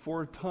since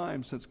before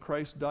time, since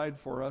Christ died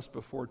for us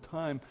before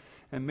time.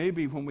 And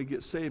maybe when we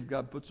get saved,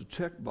 God puts a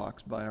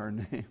checkbox by our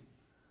name.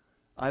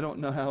 I don't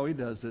know how he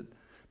does it.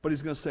 But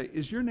he's going to say,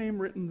 is your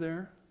name written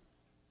there?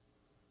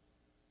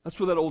 That's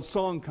where that old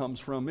song comes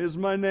from. Is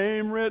my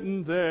name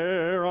written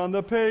there on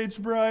the page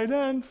bright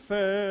and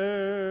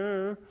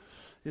fair?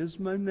 Is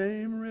my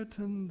name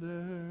written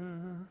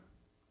there?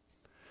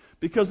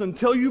 Because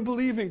until you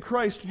believe in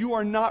Christ, you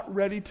are not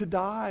ready to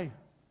die.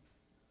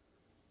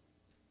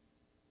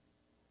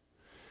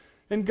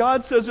 And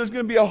God says there's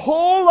going to be a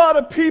whole lot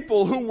of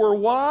people who were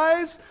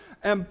wise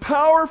and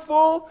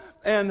powerful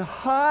and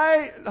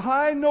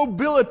high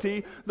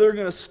nobility that are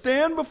going to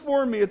stand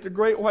before me at the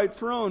great white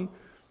throne.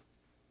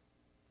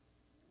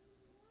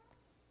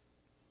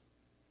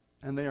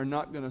 And they are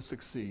not going to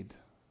succeed.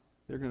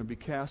 They're going to be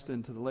cast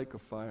into the lake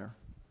of fire.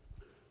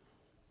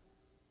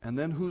 And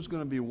then who's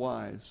going to be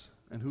wise?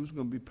 And who's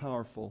going to be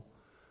powerful?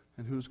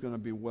 And who's going to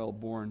be well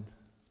born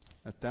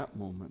at that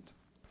moment?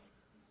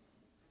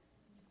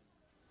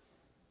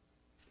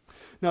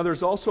 Now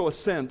there's also a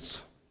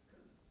sense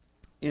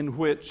in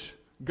which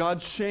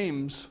God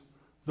shames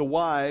the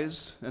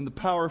wise and the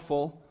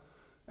powerful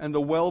and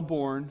the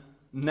well-born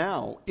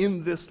now,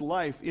 in this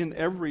life, in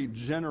every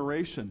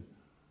generation.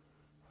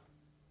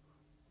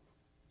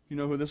 You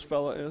know who this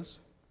fella is?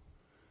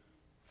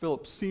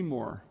 Philip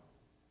Seymour.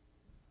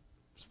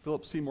 It's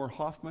Philip Seymour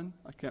Hoffman.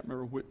 I can't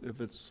remember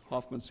if it's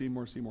Hoffman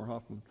Seymour, Seymour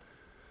Hoffman.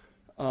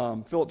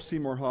 Philip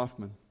Seymour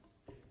Hoffman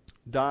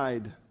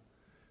died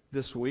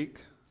this week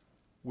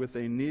with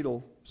a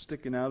needle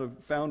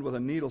found with a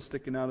needle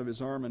sticking out of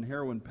his arm and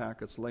heroin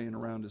packets laying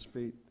around his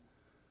feet.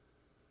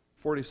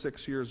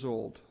 46 years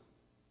old.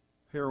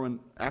 Heroin,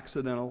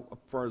 accidental, as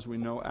far as we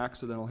know,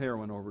 accidental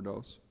heroin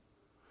overdose.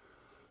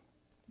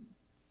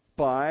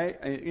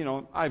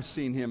 I've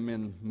seen him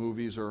in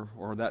movies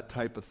or that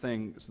type of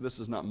thing. So this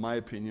is not my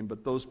opinion,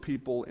 but those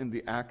people in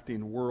the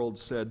acting world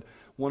said,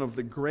 one of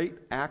the great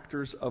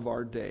actors of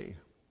our day.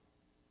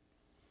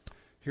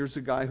 Here's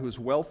a guy who's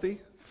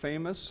wealthy,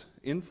 famous,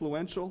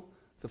 influential,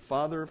 the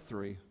father of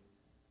three.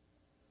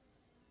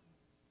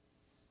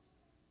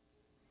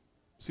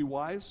 Is he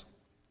wise?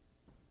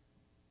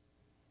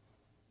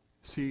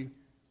 Is he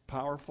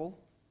powerful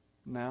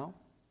now?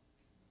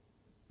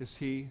 Is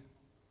he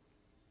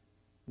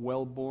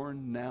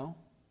well-born now?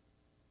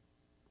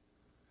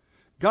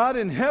 God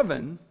in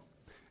heaven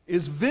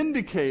is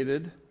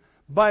vindicated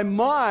by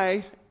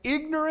my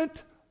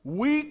ignorant,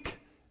 weak,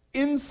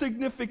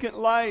 insignificant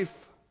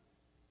life,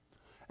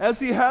 as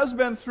he has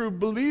been through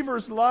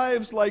believers'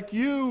 lives like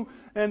you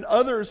and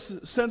others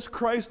since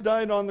Christ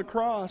died on the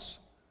cross.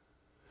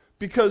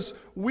 Because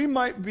we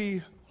might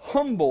be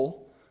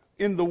humble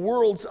in the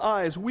world's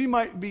eyes. We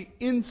might be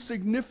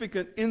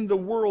insignificant in the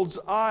world's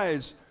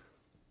eyes.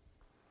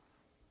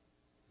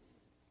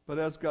 But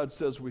as God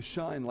says, we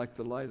shine like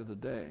the light of the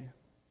day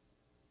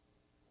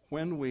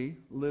when we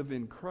live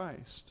in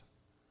Christ.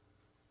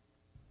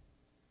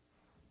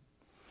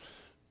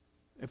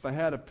 If I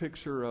had a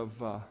picture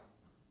of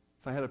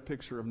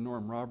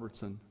Norm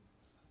Robertson,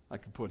 I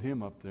could put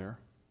him up there.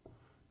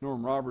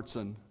 Norm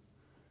Robertson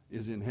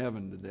is in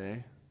heaven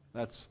today.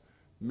 That's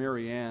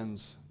Mary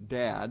Ann's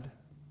dad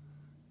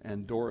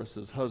and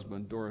Doris's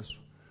husband. Doris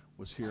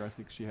was here. I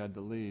think she had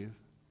to leave.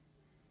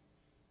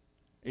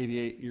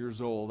 88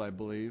 years old, I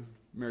believe.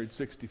 Married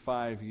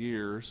 65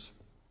 years.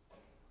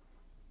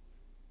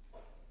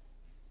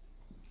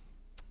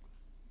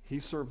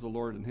 He served the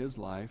Lord in his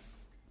life.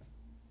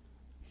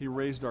 He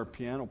raised our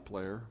piano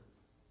player.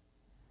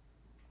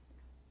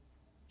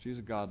 She's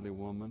a godly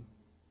woman.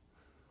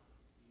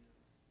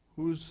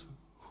 Who's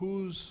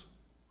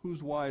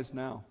wise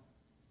now?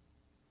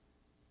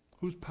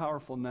 Who's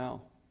powerful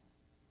now?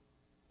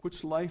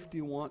 Which life do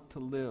you want to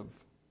live?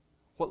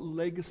 What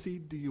legacy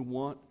do you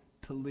want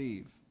to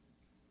leave?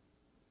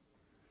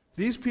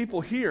 These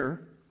people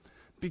here,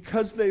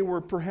 because they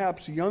were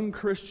perhaps young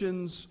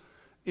Christians,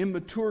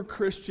 immature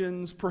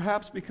Christians,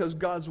 perhaps because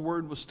God's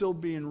Word was still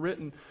being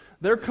written,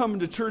 they're coming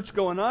to church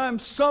going, I'm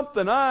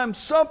something, I'm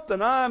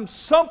something, I'm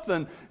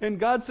something. And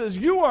God says,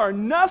 you are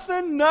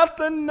nothing,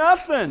 nothing,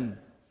 nothing.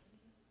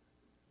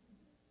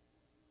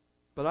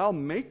 But I'll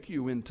make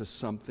you into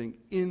something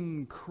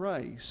in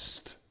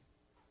Christ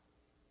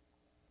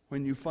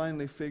when you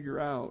finally figure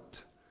out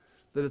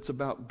that it's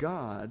about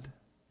God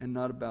and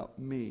not about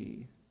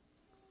me.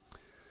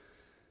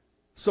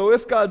 So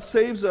if God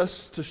saves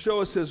us to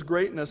show us His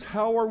greatness,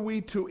 how are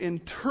we to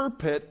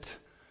interpret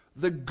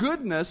the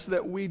goodness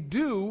that we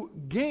do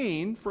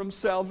gain from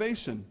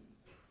salvation?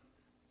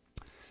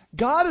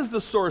 God is the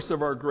source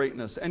of our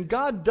greatness, and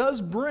God does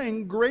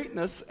bring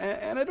greatness,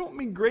 and I don't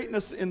mean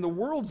greatness in the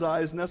world's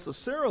eyes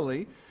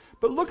necessarily,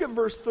 but look at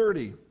verse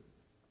 30.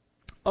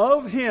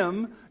 Of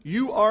Him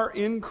you are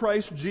in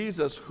Christ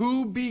Jesus,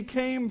 who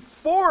became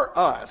for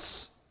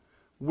us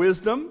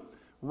wisdom,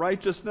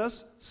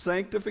 righteousness,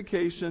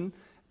 sanctification,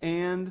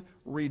 and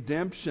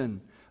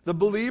redemption. The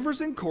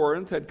believers in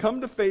Corinth had come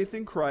to faith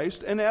in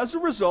Christ, and as a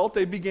result,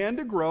 they began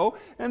to grow,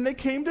 and they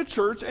came to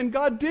church, and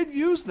God did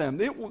use them.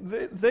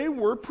 They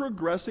were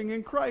progressing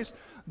in Christ.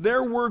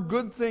 There were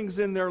good things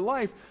in their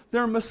life.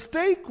 Their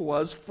mistake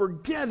was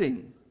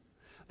forgetting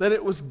that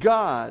it was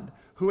God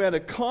who had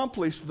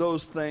accomplished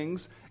those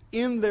things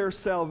in their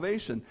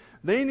salvation.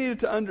 They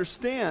needed to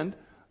understand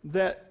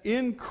that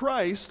in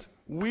Christ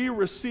we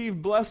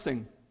receive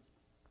blessing.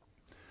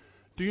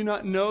 Do you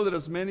not know that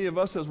as many of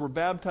us as were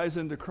baptized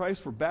into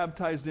Christ were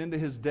baptized into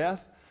His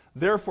death?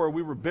 Therefore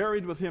we were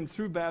buried with Him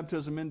through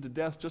baptism into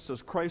death, just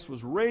as Christ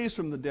was raised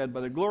from the dead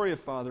by the glory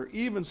of Father,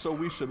 even so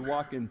we should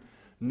walk in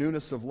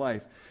newness of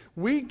life.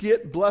 We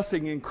get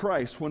blessing in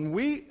Christ. When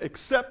we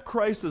accept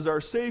Christ as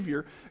our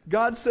Savior,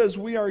 God says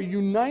we are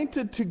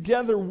united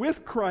together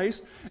with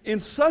Christ in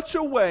such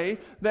a way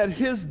that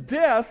His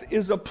death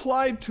is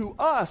applied to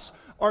us.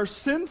 Our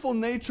sinful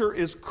nature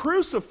is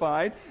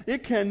crucified.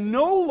 It can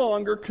no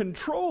longer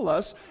control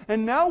us,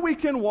 and now we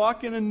can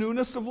walk in a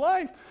newness of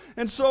life.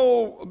 And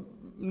so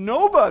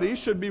nobody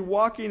should be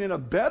walking in a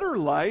better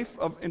life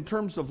in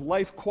terms of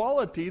life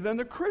quality than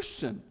a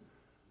Christian.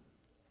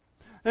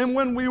 And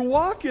when we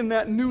walk in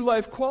that new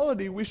life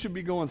quality, we should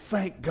be going,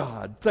 thank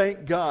God,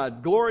 thank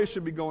God. Glory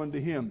should be going to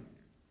Him.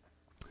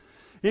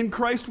 In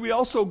Christ we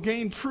also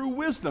gain true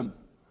wisdom.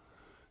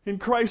 In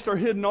Christ are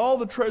hidden all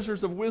the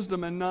treasures of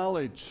wisdom and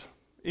knowledge.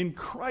 In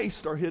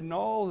Christ are hidden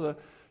all the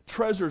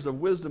treasures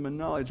of wisdom and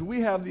knowledge.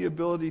 We have the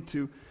ability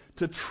to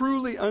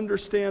truly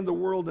understand the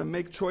world and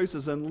make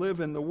choices and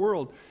live in the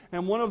world.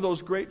 And one of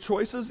those great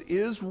choices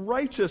is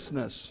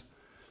righteousness.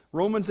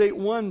 Romans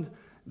 8:1,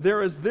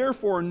 there is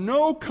therefore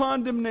no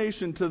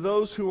condemnation to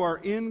those who are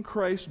in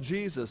Christ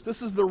Jesus.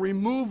 This is the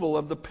removal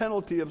of the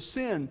penalty of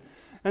sin.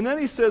 And then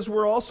he says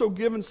we're also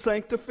given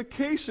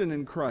sanctification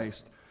in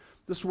Christ.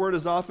 This word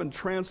is often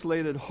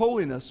translated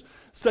holiness.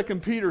 2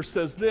 Peter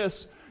says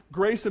this,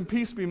 grace and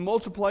peace be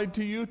multiplied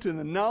to you to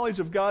the knowledge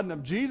of God and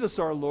of Jesus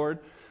our Lord,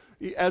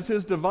 as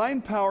His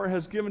divine power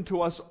has given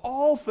to us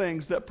all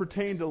things that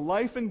pertain to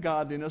life and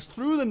godliness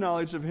through the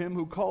knowledge of Him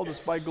who called us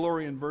by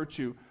glory and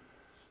virtue,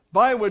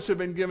 by which have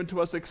been given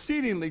to us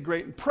exceedingly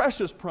great and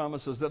precious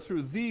promises, that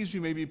through these you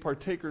may be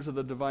partakers of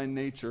the divine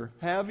nature,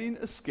 having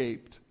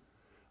escaped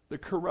the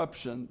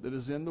corruption that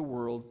is in the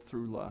world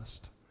through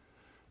lust.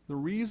 The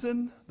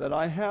reason that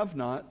I have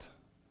not,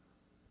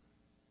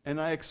 and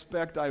I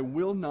expect I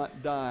will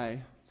not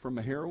die from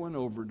a heroin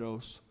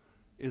overdose,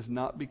 is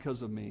not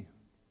because of me.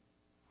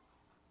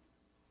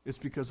 It's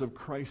because of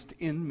Christ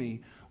in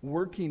me,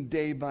 working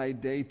day by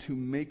day to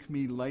make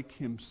me like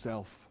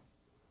Himself.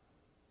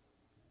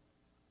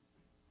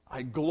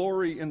 I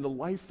glory in the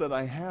life that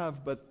I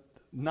have, but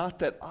not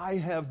that I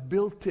have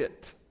built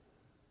it.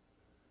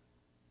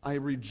 I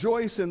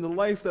rejoice in the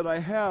life that I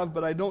have,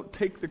 but I don't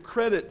take the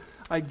credit.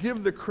 I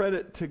give the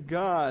credit to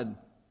God.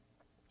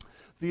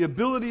 The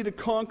ability to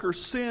conquer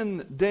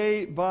sin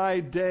day by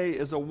day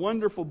is a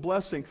wonderful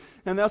blessing,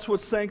 and that's what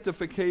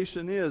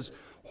sanctification is.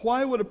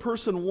 Why would a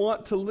person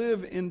want to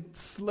live in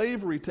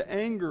slavery to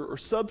anger or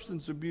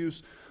substance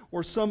abuse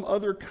or some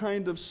other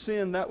kind of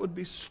sin? That would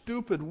be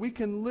stupid. We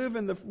can live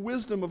in the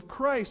wisdom of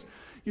Christ.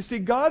 You see,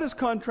 God is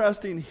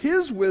contrasting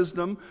His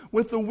wisdom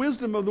with the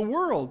wisdom of the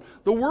world.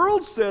 The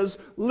world says,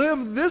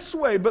 live this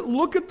way, but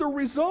look at the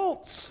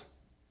results.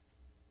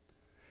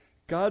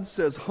 God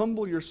says,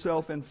 humble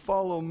yourself and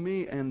follow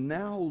me, and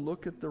now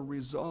look at the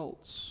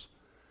results.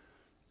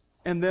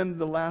 And then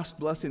the last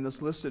blessing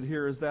that's listed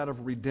here is that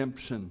of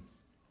redemption.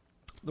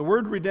 The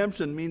word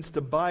redemption means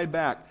to buy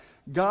back.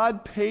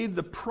 God paid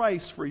the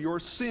price for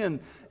your sin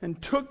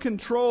and took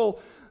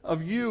control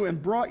of you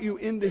and brought you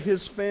into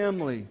His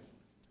family.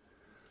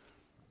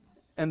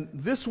 And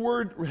this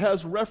word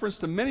has reference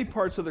to many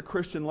parts of the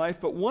Christian life,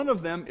 but one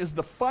of them is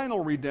the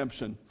final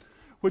redemption,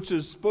 which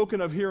is spoken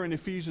of here in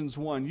Ephesians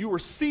 1. You were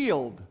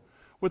sealed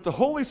with the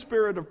Holy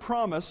Spirit of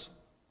promise,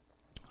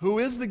 who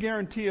is the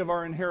guarantee of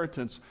our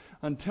inheritance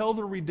until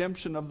the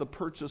redemption of the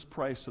purchase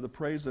price to the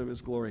praise of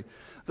His glory.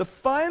 The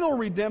final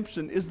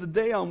redemption is the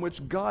day on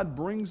which God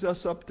brings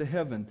us up to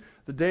heaven,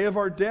 the day of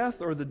our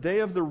death or the day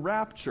of the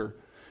rapture.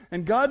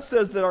 And God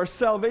says that our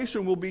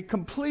salvation will be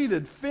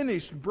completed,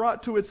 finished,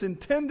 brought to its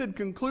intended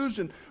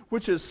conclusion,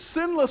 which is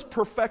sinless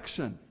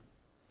perfection.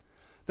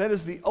 That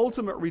is the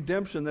ultimate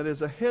redemption that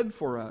is ahead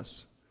for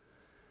us.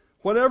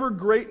 Whatever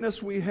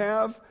greatness we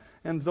have,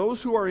 and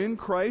those who are in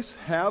Christ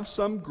have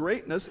some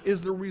greatness,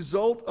 is the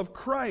result of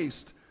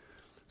Christ.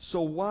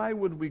 So why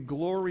would we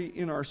glory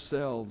in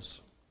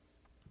ourselves?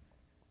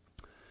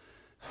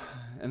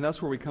 And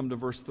that's where we come to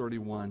verse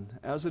 31.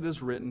 As it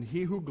is written,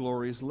 he who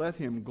glories, let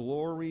him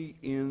glory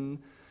in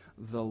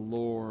the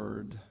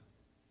Lord.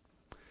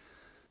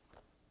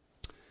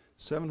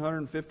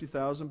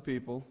 750,000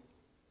 people,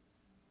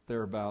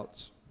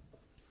 thereabouts.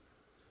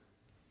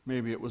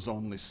 Maybe it was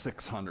only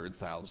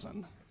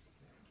 600,000.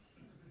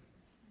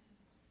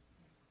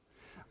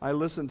 I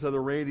listened to the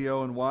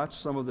radio and watched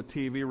some of the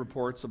TV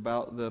reports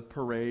about the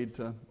parade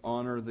to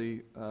honor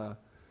the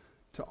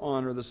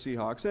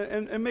Seahawks.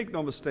 And make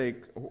no mistake,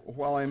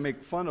 while I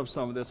make fun of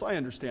some of this, I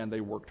understand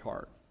they worked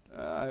hard.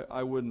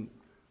 I wouldn't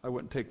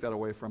take that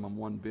away from them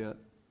one bit.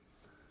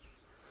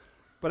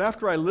 But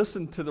after I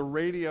listened to the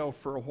radio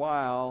for a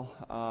while,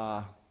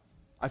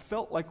 I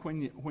felt like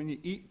when you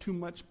eat too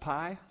much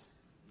pie,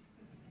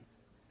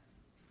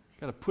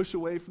 got to push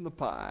away from the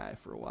pie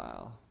for a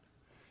while.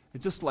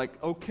 It's just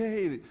like,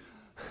 okay,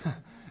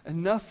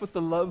 enough with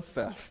the love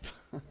fest.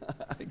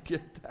 I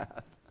get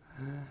that.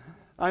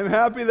 I'm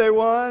happy they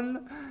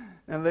won,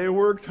 and they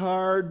worked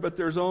hard, but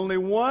there's only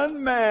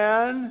one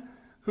man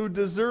who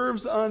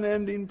deserves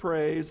unending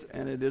praise,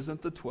 and it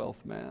isn't the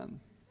 12th man.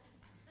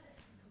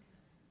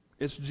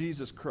 It's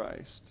Jesus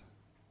Christ.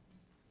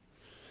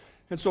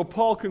 And so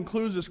Paul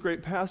concludes this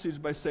great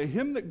passage by saying,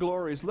 him that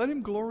glories, let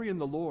him glory in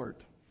the Lord.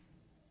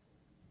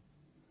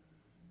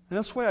 And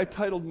that's why I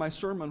titled my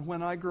sermon,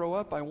 When I Grow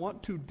Up, I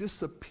Want to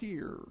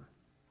Disappear.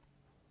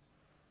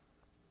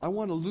 I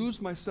want to lose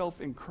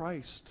myself in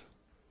Christ.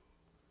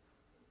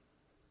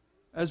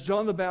 As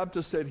John the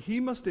Baptist said, he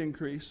must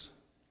increase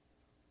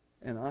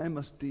and I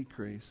must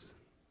decrease.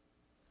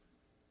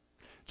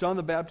 John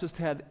the Baptist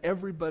had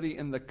everybody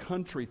in the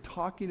country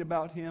talking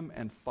about him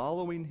and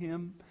following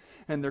him.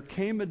 And there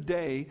came a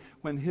day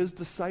when his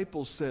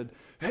disciples said,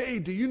 hey,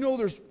 do you know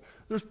there's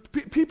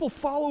people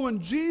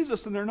following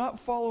Jesus and they're not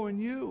following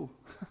you?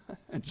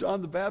 And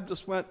John the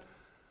Baptist went,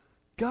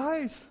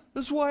 guys,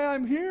 this is why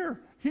I'm here.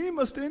 He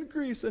must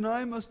increase and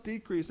I must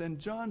decrease. And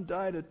John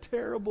died a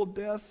terrible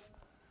death.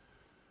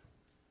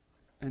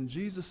 And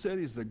Jesus said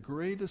he's the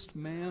greatest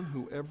man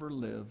who ever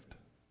lived.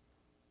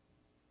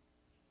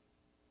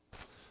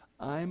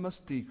 I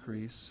must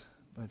decrease,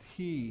 but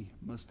he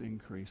must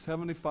increase.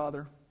 Heavenly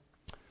Father,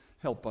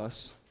 help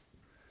us.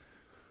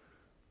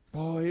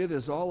 Boy, it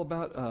is all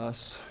about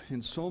us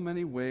in so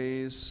many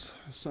ways,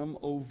 some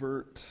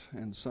overt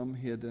and some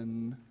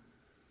hidden.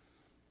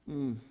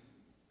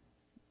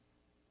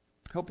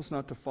 Help us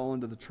not to fall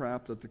into the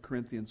trap that the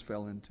Corinthians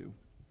fell into.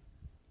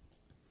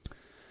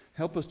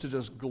 Help us to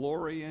just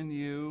glory in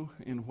you,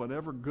 in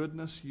whatever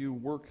goodness you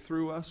work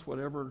through us,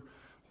 whatever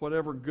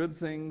good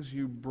things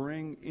you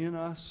bring in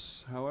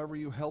us, however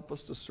you help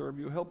us to serve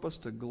you. Help us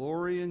to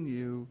glory in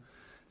you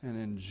and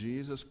in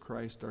Jesus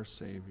Christ our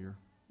Savior.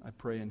 I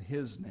pray in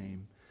His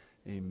name,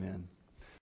 amen.